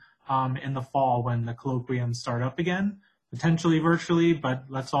again in the fall when the colloquiums start up again, potentially virtually, but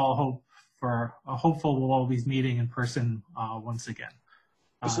let's all hope for a hopeful we'll all be meeting in person once again.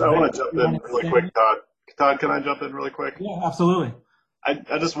 So I want to jump in really quick, Todd. Todd, can I jump in really quick? Yeah, absolutely.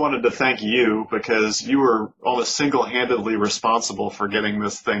 I just wanted to thank you because you were almost single-handedly responsible for getting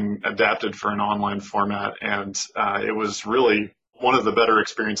this thing adapted for an online format, and it was really one of the better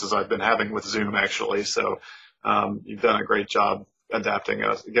experiences I've been having with Zoom, actually. So you've done a great job adapting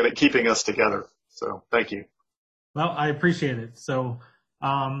us, keeping us together. So thank you. Well, I appreciate it. So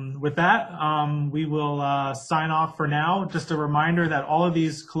with that, we will sign off for now. Just a reminder that all of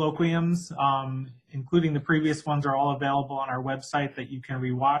these colloquiums, including the previous ones, are all available on our website that you can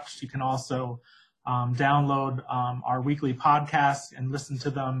rewatch. You can also download our weekly podcasts and listen to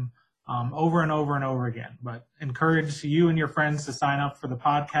them over and over and over again. But encourage you and your friends to sign up for the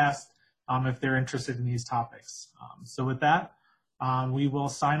podcast if they're interested in these topics. So with that, we will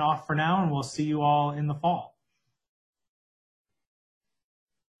sign off for now, and we'll see you all in the fall.